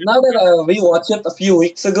that I rewatched it a few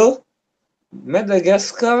weeks ago,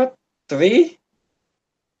 Madagascar 3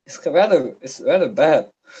 is rather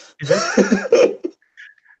bad. Is it?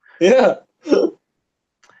 Yeah.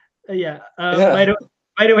 Yeah.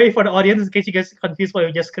 By the way, for the audience, in case you guys confused why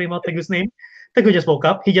we just scream out Tegu's name, Tegu just woke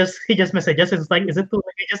up. He just messaged us. It's like, is it too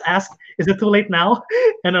late? He just asked, is it too late now?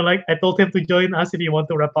 And I told him to join us if you want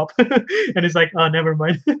to wrap up. And he's like, oh, never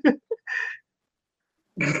mind.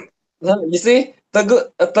 You see,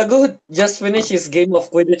 Tagu just finished his game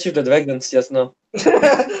of Quidditch with the Dragons just now.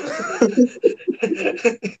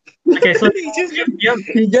 Okay, so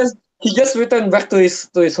he just returned back to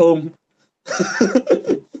his home.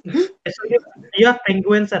 So you have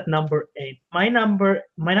Penguins at number 8. My number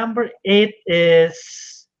 8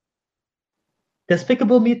 is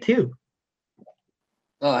Despicable Me 2.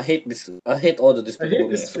 Oh, I hate this. I hate all the Despicable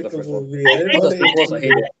Me.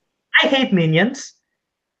 I hate Minions.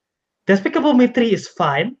 Despicable Me 3 is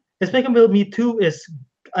fine. Despicable Me 2 is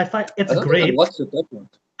great.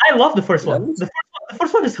 I love the first one. The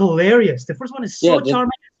first one is hilarious. The first one is so charming,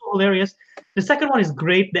 so hilarious. The second one is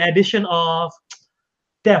great. The addition of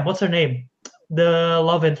what's her name? The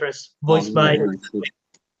love interest, voiced by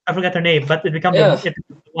I forgot her name, but it becomes the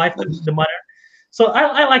wife, the mother. So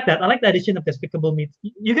I like that. I like the addition of Despicable Me.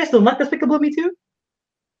 You guys don't like Despicable Me 2?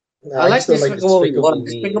 No, I like Despicable Me 1.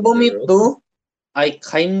 Despicable Me 2, I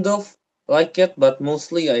kind of like it, but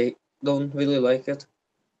mostly I don't really like it.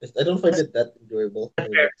 I don't find it that enjoyable.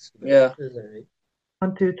 Yeah.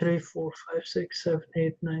 1, 2, 3, 4, 5, 6, 7,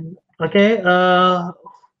 8, 9. Okay.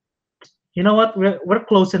 You know what? We're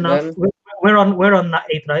close enough. We're on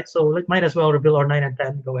 8, right? So might as well reveal our 9 and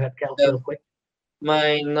 10. Go ahead, Cal, real quick.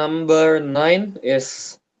 My number 9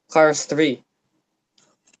 is Cars 3.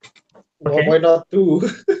 Okay. Why not 2?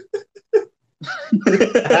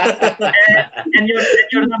 and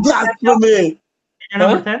your number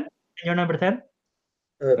 10? Your number 10?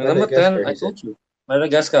 Number 10, I told you.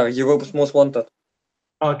 Madagascar, Europe's Most Wanted.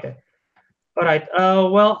 Okay. All right.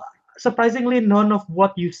 Well, surprisingly, none of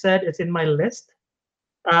what you said is in my list.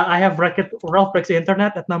 I have Ralph Breaks the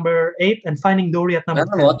Internet at number 8 and Finding Dory at number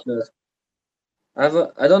 10. I haven't watched it.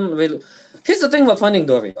 I don't really. Here's the thing about Finding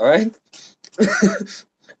Dory, all right?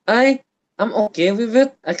 I'm okay with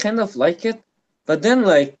it. I kind of like it, but then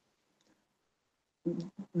like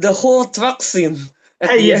the whole truck scene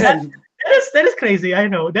at the end. That is crazy. I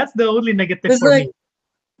know. That's the only negative for me.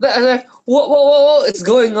 Like whoa! It's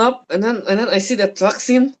going up, and then I see the truck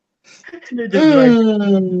scene. It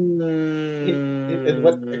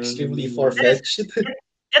went extremely far-fetched.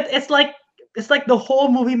 It's like the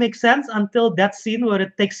whole movie makes sense until that scene where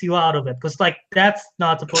it takes you out of it, because like that's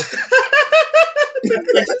not supposed to.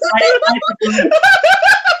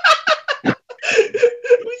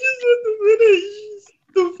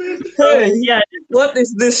 Hey, Yeah, what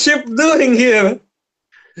is this ship doing here?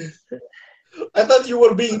 I thought you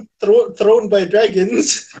were being thrown by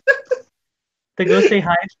dragons. to go say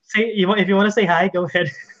hi. If you want to say hi, go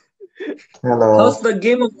ahead. Hello. How's the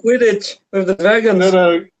game of Quidditch with the dragons?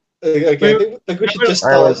 No. Okay, I Wait, think we should just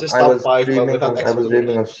I tell us was his I top was five, but dreaming without of I was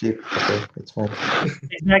dreaming explanation. of sheep. Okay, it's fine.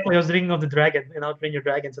 Exactly, I was dreaming of the dragon and out train your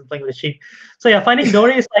dragons and playing with the sheep. So yeah, Finding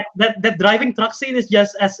Dory is like that driving truck scene is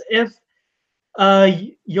just as if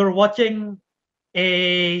you're watching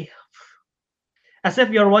a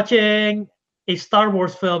a Star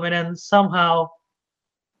Wars film and then somehow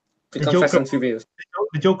the Become Fast Joker and Furious.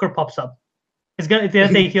 pops up. It's gonna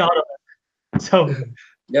take you out of it. So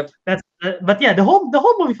Yep. that's but yeah, the whole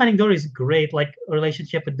movie Finding Dory is great. Like a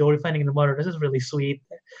relationship with Dory finding the mother. This is really sweet,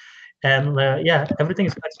 and yeah, everything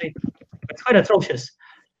is quite sweet. It's quite atrocious.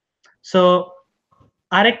 So,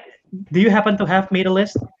 Arek, do you happen to have made a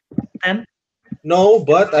list? 10? No,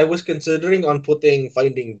 but I was considering on putting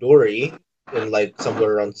Finding Dory in like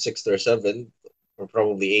somewhere around sixth or seventh, or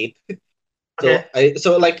probably eighth. Okay.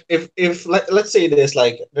 So like if let's say this,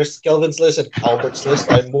 like there's Kelvin's list and Albert's list,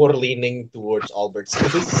 I'm more leaning towards Albert's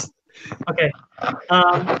list. Okay.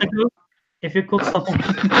 Teguh, if you could stop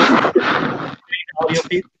the audio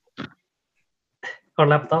feed or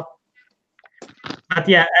laptop. But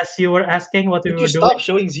yeah, as you were asking what we Could were you doing, stop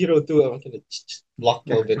showing 02? I'm gonna block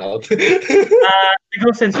Kelvin out.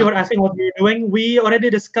 Teguh, since you were asking what we were doing, we already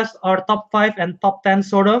discussed our top 5 and top 10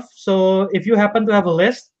 sort of. So if you happen to have a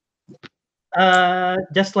list,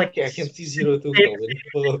 just like Yeah, I can see 02, say Kelvin.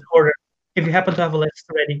 the order. If you happen to have a list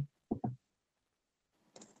ready.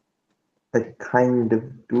 I kind of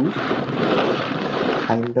do.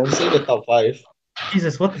 Kind of. Say the top five.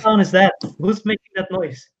 Jesus, what sound is that? Who's making that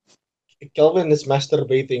noise? Kelvin is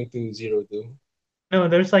masturbating to 02. No,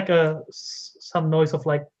 there's like some noise of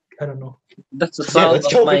like, I don't know. That's the sound that's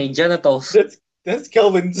of my Kelvin. genitals. That's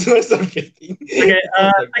Kelvin's masturbating. Okay,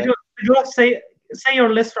 Like that. Teguh, say your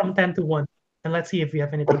list from 10 to 1, and let's see if we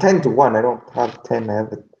have anything. 10 to 1. I don't have 10. I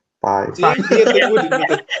have 5. See, me and Teguh didn't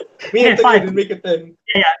make it. Me and Yeah, Teguh five. didn't make it 10.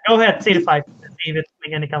 Yeah, go ahead, say the 5. Let's see if it's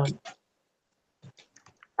making any comment.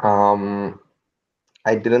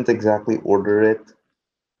 I didn't exactly order it.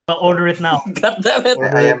 Well, order it now. God damn it.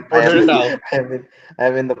 Order it now.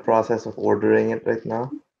 I'm in the process of ordering it right now.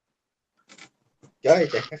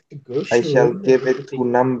 Guys, I have to go. I shall soon. give it to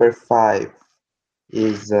number 5.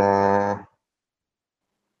 Is it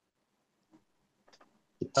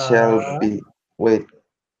shall be wait.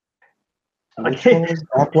 Which Okay. one was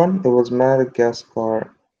that one? It was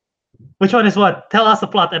Madagascar. Which one is what? Tell us the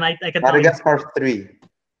plot, and I can tell you. Madagascar 3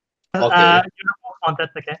 Okay. You're most wanted,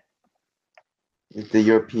 okay. is the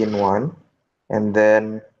European one, and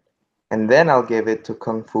then I'll give it to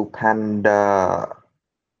Kung Fu Panda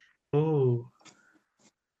Ooh.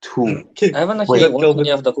 2. I haven't actually Wait, watched Kelvin. any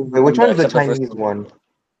of the Kung Fu Wait, which Panda one's the except first Chinese one. one?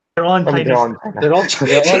 They're all in I mean, they're Chinese. all in China. They're all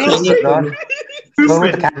Chinese. They're all One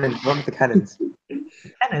with the cannons. One with the cannons.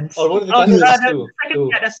 Cannons. Oh, one of the Oh, cannons the too. second,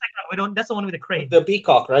 yeah, that's second. We don't. That's the one with the crane. The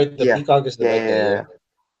peacock, right? The Yeah. peacock is the Yeah.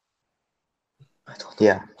 I don't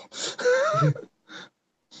Yeah.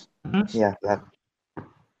 Mhm. Yeah. That.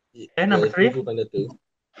 Okay, number it's 3. Kung Fu Panda 2.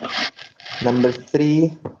 Number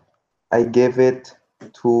 3, I give it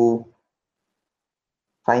to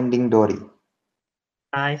Finding Dory.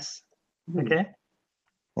 Nice. Okay.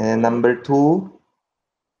 And number 2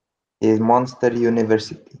 is Monster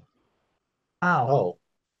University. Wow. Oh.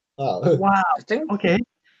 Wow. Wow. I think Okay.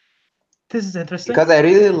 This is interesting. Because I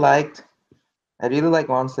really liked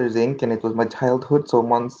Monsters Inc. and it was my childhood, so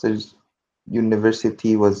Monsters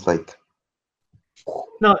University was like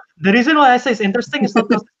No, the reason why I say it's interesting is not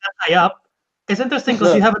because it's that high up. It's interesting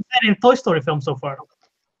because you haven't seen any Toy Story film so far.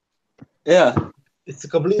 yeah. It's a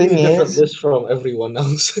completely Thing different is- list from everyone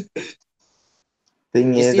else.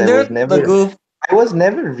 thing It's is I either was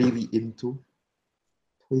never really into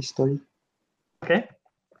Toy Story. Okay.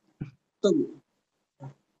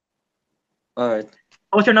 Alright.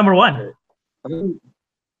 What's your number 1?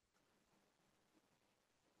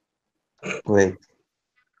 Wait.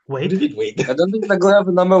 Wait. Wait. I don't think I go have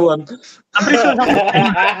a number 1. I'm pretty sure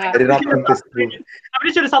I did not think this through. I'm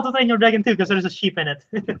pretty sure it's How to Train Your Dragon too, because there's a sheep in it.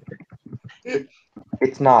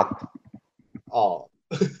 It's not. Oh.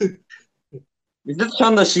 Is it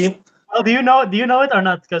Shaun the Sheep? Well, do you know it or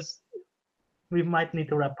not? Because we might need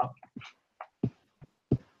to wrap up.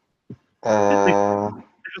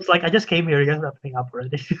 It's like I just came here, you guys are wrapping up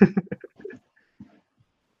already.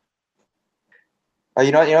 Oh,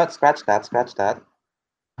 you know what? Scratch that.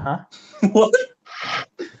 Huh? What?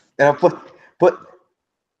 Put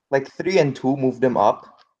like 3 and 2, move them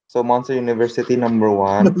up. So Monster University number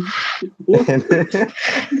 1.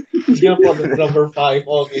 He's gonna put the number 5.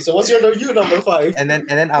 Okay, so what's your number 5? And then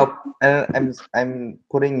I'm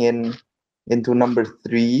putting into number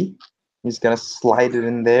 3. I'm just gonna slide it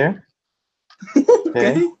in there.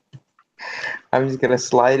 Okay. I'm just gonna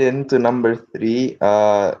slide into number 3.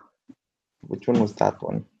 Which one was that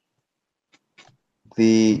one?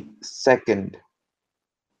 The second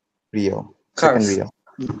Rio. Second Cars. Rio.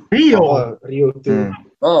 Rio. Rio 2.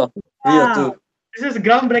 Oh, Rio Wow. too. This is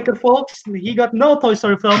groundbreaker, folks. He got no Toy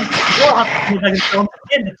Story films, no How to Train Your Dragon films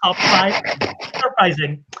in the top 5.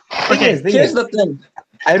 Surprising. Okay, Thing Here's is, the thing.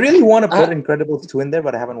 I really want to put Uh, Incredibles 2 in there,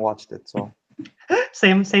 but I haven't watched it. So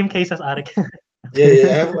same case as Arik.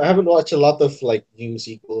 Yeah. I haven't watched a lot of like new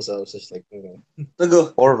sequels. I was just like,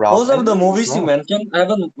 Teguh, or Ralph. most of the movies you Oh. mentioned,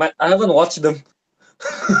 I haven't watched them.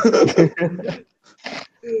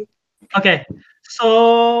 Okay,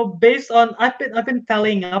 so based on I've been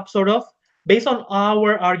tallying up sort of based on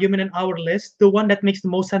our argument and our list. The one that makes the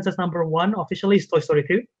most sense as number 1 officially is Toy Story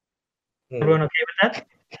 2. Everyone okay with that?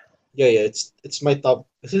 Yeah. It's my top.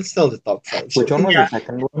 It's still the top 5. So. Which one was Yeah. the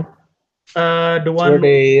second one? The It's where one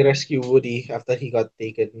they rescue Woody after he got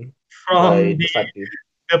taken by from the fat dude.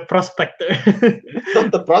 the prospector.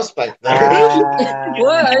 Not the prospect.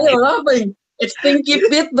 Why are you laughing? It's Stinky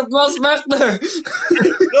Pete, the prospector.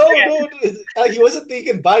 No, he wasn't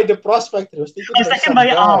taken by the prospector. He was taken He's by taken some by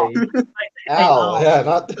guy. Al. Al, yeah,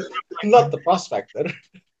 not the prospector.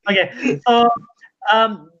 Okay, so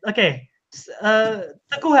okay,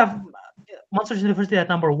 Taku have Monsters University at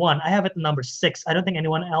number 1. I have it at number 6. I don't think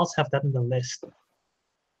anyone else have that in the list.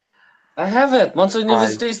 I have it. Monster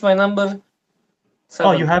University is my number 7.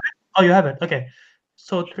 Oh, you have it? Oh, you have it. Okay.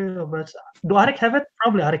 So 3 of us. Do Arik have it?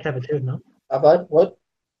 Probably Arik have it too, no? About what?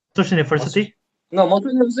 Monsters University. No,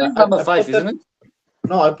 Monster University is I number put 5, that- isn't it?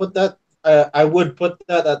 No, I put that. I would put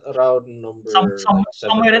that at around number like 7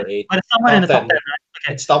 somewhere or 8. But it's somewhere in the top 10, 10. right?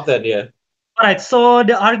 Okay. It's top 10, yeah. All right. So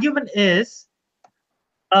the argument is,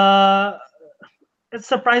 it's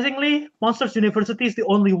surprisingly, Monsters University is the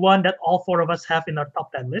only one that all 4 of us have in our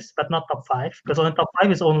top 10 list, but not top 5, because on the top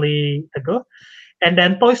 5 is only Teguh. And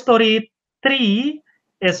then Toy Story 3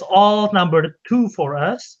 is all number 2 for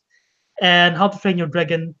us. And How to Train Your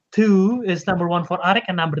Dragon 2 is number 1 for Arik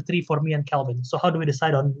and number 3 for me and Calvin. So how do we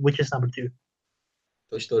decide on which is number 2?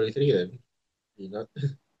 Toy Story 3 then. You know?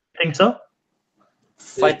 Think so?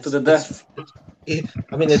 Fight to the death.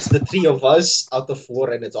 I mean, it's the 3 of us out of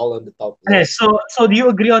 4, and it's all on the top Okay, list. so do you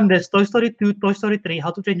agree on this? Toy Story 2, Toy Story 3,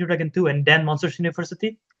 How to Train Your Dragon 2, and then Monsters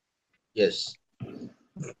University? Yes.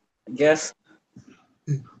 Yes.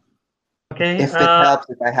 Okay. If it helps,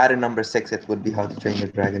 if I had a number 6, it would be How to Train Your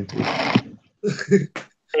Dragon 2.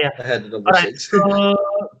 Yeah. I had the number All right. 6. So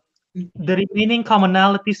the remaining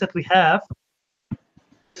commonalities that we have.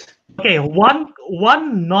 Okay, one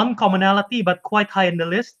non-commonality but quite high in the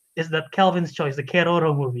list is that Calvin's Choice, the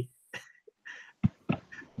Keroro movie.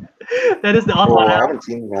 That is the odd Oh, one I out. haven't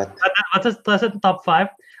seen that. That's in top 5.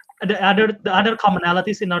 The other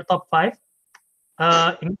commonalities in our top 5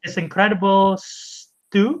 is Incredibles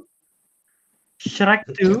 2, Shrek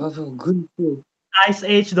 2, Good too. Ice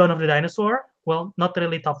Age: Dawn of the Dinosaur. Well, not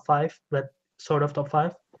really top 5, but sort of top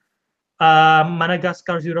 5.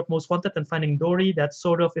 Madagascar's Europe Most Wanted and Finding Dory. That's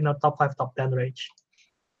sort of in our top 5, top 10 range.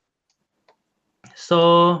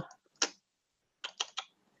 So,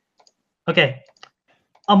 okay,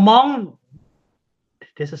 among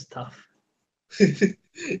this is tough.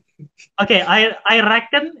 Okay, I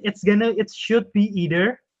reckon it should be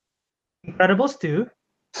either Incredibles 2,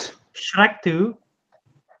 Shrek 2,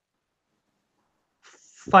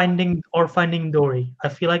 Finding Dory. I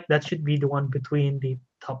feel like that should be the one between the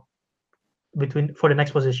top for the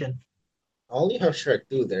next position. I only have Shrek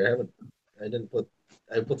 2 there. I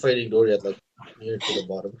put Finding Dory at like near to the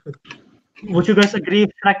bottom. Would you guys agree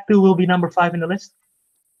if Shrek 2 will be number 5 in the list?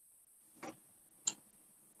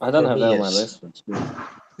 I don't For have me, that on my yes. list.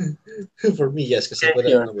 For me, yes, because I put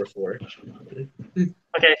it Yeah. at number 4.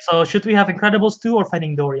 Okay, so should we have Incredibles 2 or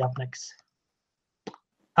Finding Dory up next?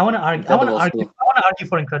 I want to argue. I want to Incredibles argue. 2. I want to argue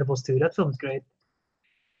for Incredibles 2. That film's great.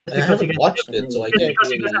 I haven't watched it, so I just can't because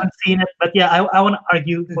you really. guys haven't seen it, but yeah, I want to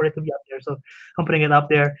argue for it to be up there. So I'm putting it up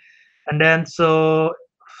there, and then so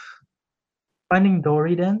Finding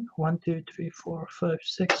Dory. Then 1, 2, 3, 4, 5,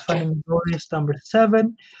 6. Finding Dory is number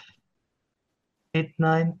 7, 8,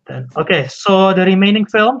 9, 10. Okay, so the remaining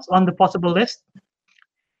films on the possible list: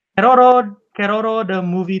 Keroro, the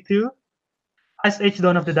movie 2. Ice Age: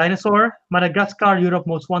 Dawn of the Dinosaur, Madagascar, Europe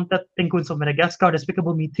Most Wanted, Penguins of Madagascar,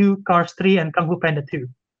 Despicable Me 2, Cars 3, and Kung Fu Panda 2.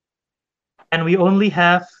 And we only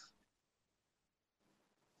have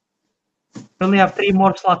 3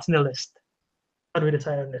 more slots in the list. How do we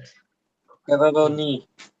decide on this? Keroro ni.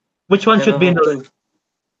 Which one should be in the list?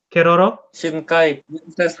 Keroro? Shinkai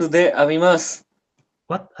Princess de Arimasu.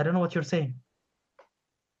 What? I don't know what you're saying.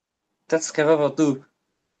 That's Keroro too.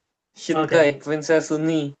 Shinkai Princess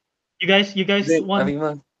ni You guys de want?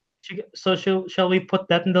 Arimasu. So shall we put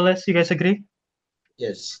that in the list? You guys agree?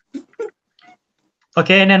 Yes.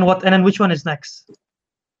 Okay, and then what? And then which one is next?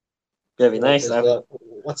 Very nice.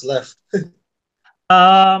 What's left?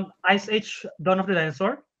 Ice Age: Dawn of the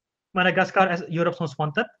Dinosaur, Madagascar as Europe's Most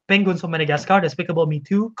Wanted, Penguins of Madagascar, Despicable Me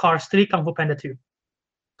 2, Cars 3, Kung Fu Panda 2.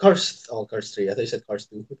 Cars 3. I thought you said Cars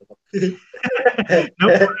 2.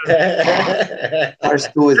 Nope. Cars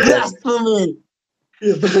 2 is best. Blasphemy.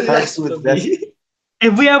 Cars 2 is best.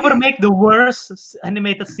 If we ever make the worst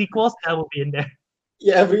animated sequels, that will be in there.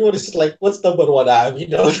 Yeah, everyone is like, what's number one?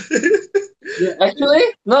 Yeah, actually,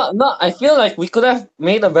 no. I feel like we could have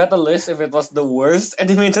made a better list if it was the worst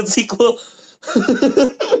animated sequel.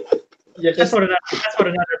 Yeah, That's for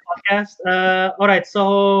another podcast. All right,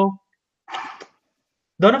 so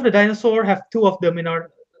Dawn of the Dinosaur have two of them in our.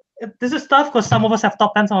 This is tough because some of us have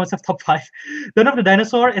top 10, some of us have top 5. Dawn of the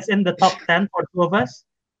Dinosaur is in the top 10 for two of us.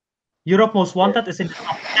 Europe Most Wanted is in the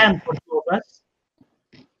top 10 for two of us.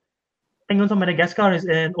 Penguins of Madagascar is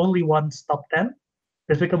in only one's top 10.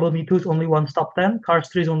 Despicable Me 2 is only one's top 10. Cars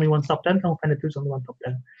 3 is only one's top 10. Kung Fu Panda 2 is only one top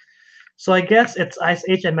 10. So I guess it's Ice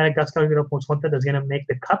Age and Madagascar Europe Most Wanted that's gonna make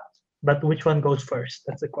the cut. But which one goes first?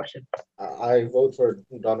 That's the question. I vote for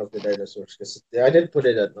Dawn of the Dinosaurs because I did put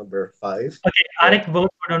it at number 5. Okay, Arik vote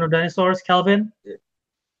for Dawn of the Dinosaurs. Calvin, Yeah.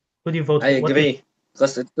 who do you vote for? I agree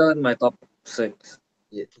because it's still in my top 6.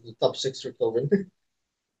 Yeah, the top 6 for Kelvin.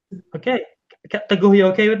 Okay, Teguh, you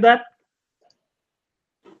okay with that?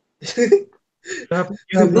 You have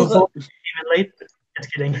no vote even late.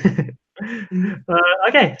 Just kidding.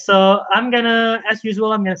 Okay, so I'm gonna, as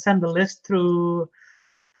usual, I'm gonna send the list through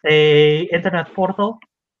a internet portal,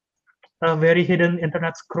 a very hidden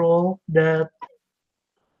internet scroll that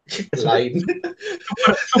Line.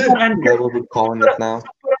 super That will be calling it now.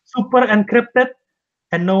 super encrypted,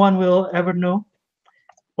 and no one will ever know,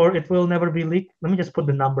 or it will never be leaked. Let me just put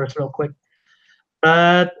the numbers real quick.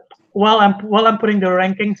 But while I'm putting the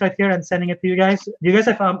rankings right here and sending it to you guys, do you guys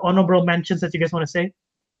have honorable mentions that you guys want to say?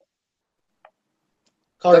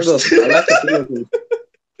 Cars. I like it.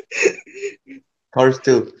 Cars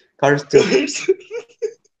 2. Cars 2.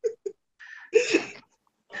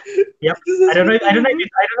 Yep. I don't know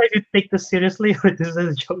if you take this seriously or this is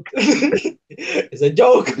a joke. It's a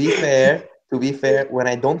joke. To be fair, when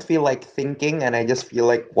I don't feel like thinking and I just feel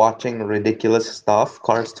like watching ridiculous stuff,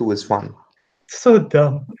 Cars 2 is fun. So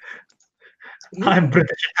dumb. I'm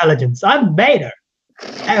British intelligence. I'm Vader.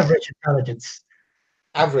 Average intelligence.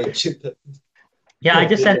 Average. Yeah, I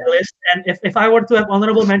just sent the list, and if I were to have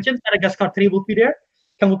honorable mentions, Madagascar 3 will be there,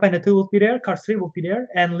 Kung Fu Panda 2 will be there, Cars 3 will be there,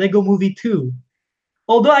 and Lego Movie 2.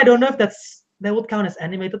 Although I don't know if that would count as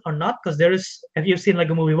animated or not, because there is, if you've seen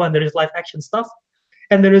Lego Movie 1, there is live action stuff,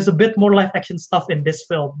 and there is a bit more live action stuff in this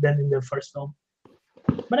film than in the first film.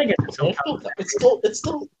 But I guess it's still counts. It's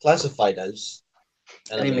still classified as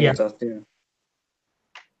Animated. Yeah.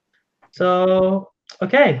 So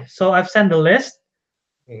okay, so I've sent the list.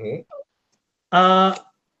 Mhm.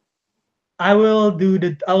 I will be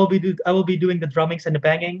doing the drummings and the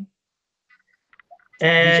banging.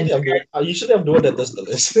 And usually I'm the one that does the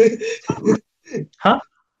list. Huh?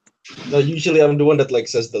 No, usually I'm the one that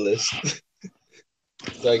says the list.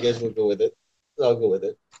 So I guess we'll go with it. I'll go with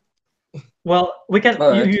it. Well, we can.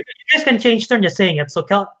 All right. You guys can change turn just saying it. So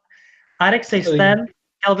Arik says 10,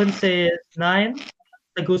 Kelvin says 9,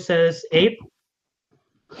 Teguh says 8,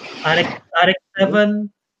 Arik 7.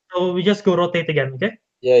 So we just go rotate again, okay?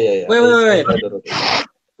 Yeah. Wait.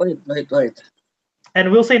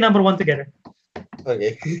 And we'll say number 1 together.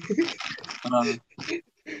 Okay.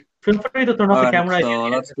 Feel free to turn off the camera. So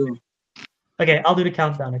let's do. Okay, I'll do the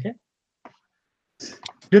countdown, okay?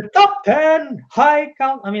 The top 10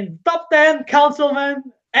 top 10 Councilman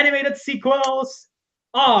animated sequels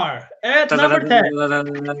are at number 10.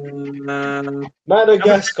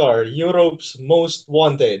 Madagascar, Europe's Most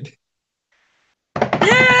Wanted.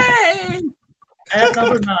 Yay! At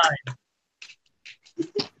number 9.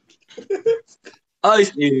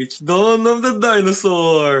 Ice Age, Dawn of the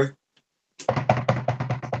Dinosaur.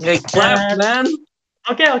 Hey, clap, man.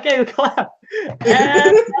 Okay, you clap.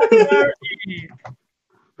 At number 8.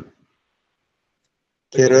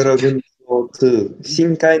 Keroro Gunso 2、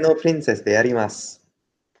深海のプリンセスでやります。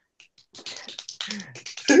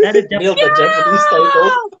That is Nailed the Japanese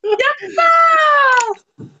title.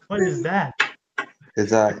 What is that?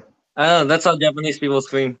 That's how Japanese people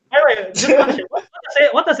scream. Wait, just question.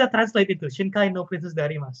 What does that translate into? Shinkai no Princess de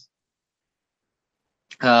Arimas.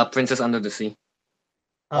 Princess Under the Sea.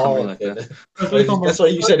 Oh, Something like okay. that. That's why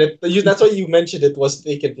you said it. That's why you mentioned it was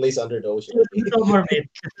taking place under the ocean. Little Mermaid.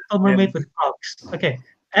 Little Mermaid with frogs. Okay.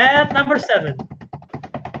 And number 7.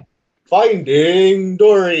 Finding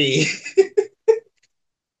Dory. Did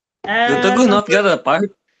And Teguh not get a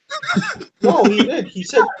part? No, he did. He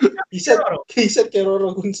said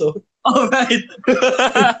Keroro Gunso. All right.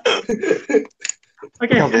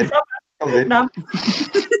 Okay. Calvin. Calvin.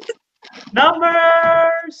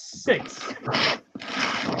 Number 6.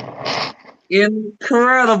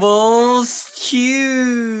 Incredibles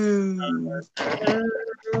Q.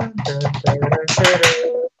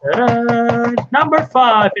 Number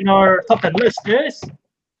 5 in our top 10 list is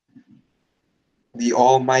The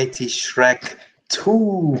Almighty Shrek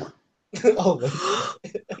 2. Oh my.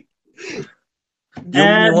 The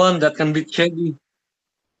only one that can beat Shaggy.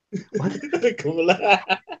 Cool.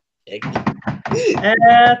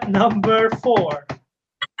 at number 4.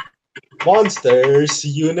 Monsters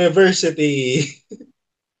University.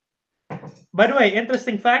 By the way,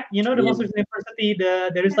 interesting fact, you know the Monsters University,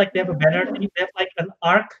 there is like they have a banner thing, they have like an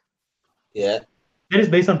arc Yeah. that is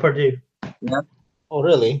based on Purdue. Oh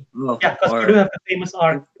really? Oh, Yeah, because or- Purdue have the famous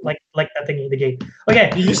arc like that thing in the game. Okay.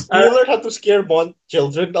 Do you learn how to scare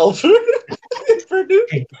children, Alfred? Purdue?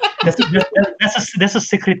 That's a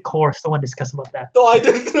secret course. Don't want to discuss about that. No, I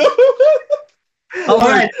didn't know. All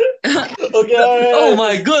right. Okay. Alright. Oh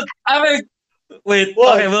my god! Wait.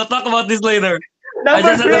 What? Okay, we'll talk about this later. I Number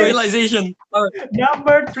just had a 3. realization.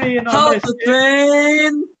 Number 3 in our How list to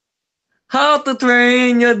is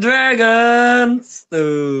train your dragons.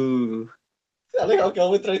 To I like how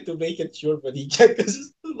Calvin tried to make it short, but he can't because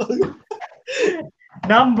it's too long.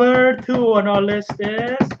 number 2 on our list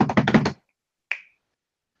is,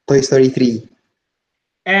 Toy Story 3.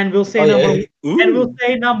 and we'll say Oh, number yeah. and we'll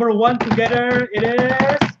say number 1 together. It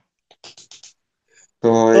is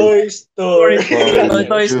Toy Story.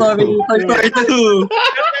 Toy Story 2.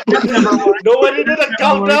 that's number 1. Nobody did a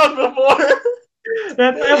countdown before.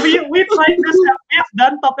 We tried this. We have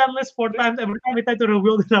done top 10 list 4 times. Every time we try to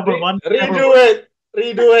reveal the number 1. Redo it.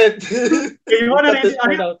 You want to Cut this redo?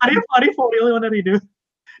 part out. Are you for real? You want to redo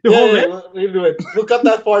the whole list? Yeah, redo it. We'll cut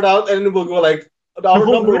that part out and then we'll go like our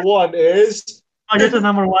whole number list? 1 is Oh, just the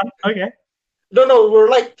number 1. Okay. no, we're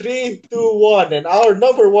like 3, 2, 1, and our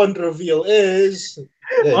number 1 reveal is.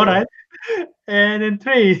 Yeah. All right. And in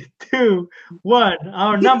 3, 2, 1,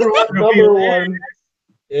 our number 1 Number reveal 1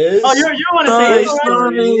 is. Oh, you want to Toy say it? All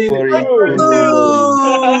Story. Story Number 2. 2.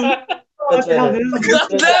 That's What the hell, better. this is God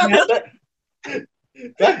damn it!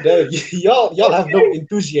 God damn, y'all have no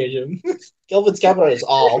enthusiasm. Kelvin's camera is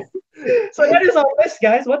off. So that is our list,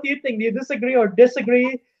 guys. What do you think? Do you disagree or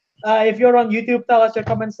disagree? If you're on YouTube, tell us your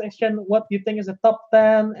comment section what you think is the top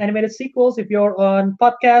 10 animated sequels. If you're on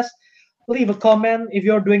podcast, leave a comment. If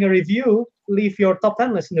you're doing a review, leave your top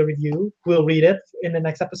 10 list in the review. We'll read it in the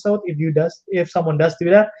next episode if someone does do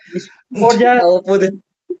that. Or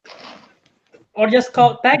just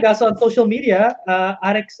I'll put it. tag us on social media.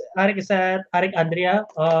 Arik is at Arik Andrea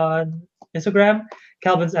on Instagram.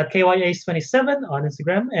 Calvin's at KYAce27 on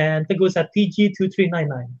Instagram, and Teguh's at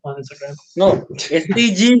TG2399 on Instagram. No, it's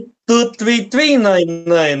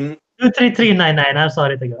TG23399. 23399. I'm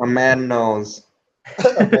sorry, Teguh. A man knows.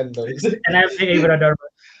 And I'm Abra Dharma.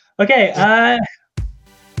 Okay.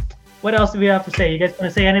 What else do we have to say? You guys want to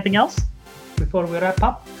say anything else before we wrap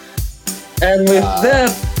up? And with that,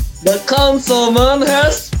 the councilman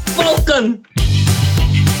has spoken.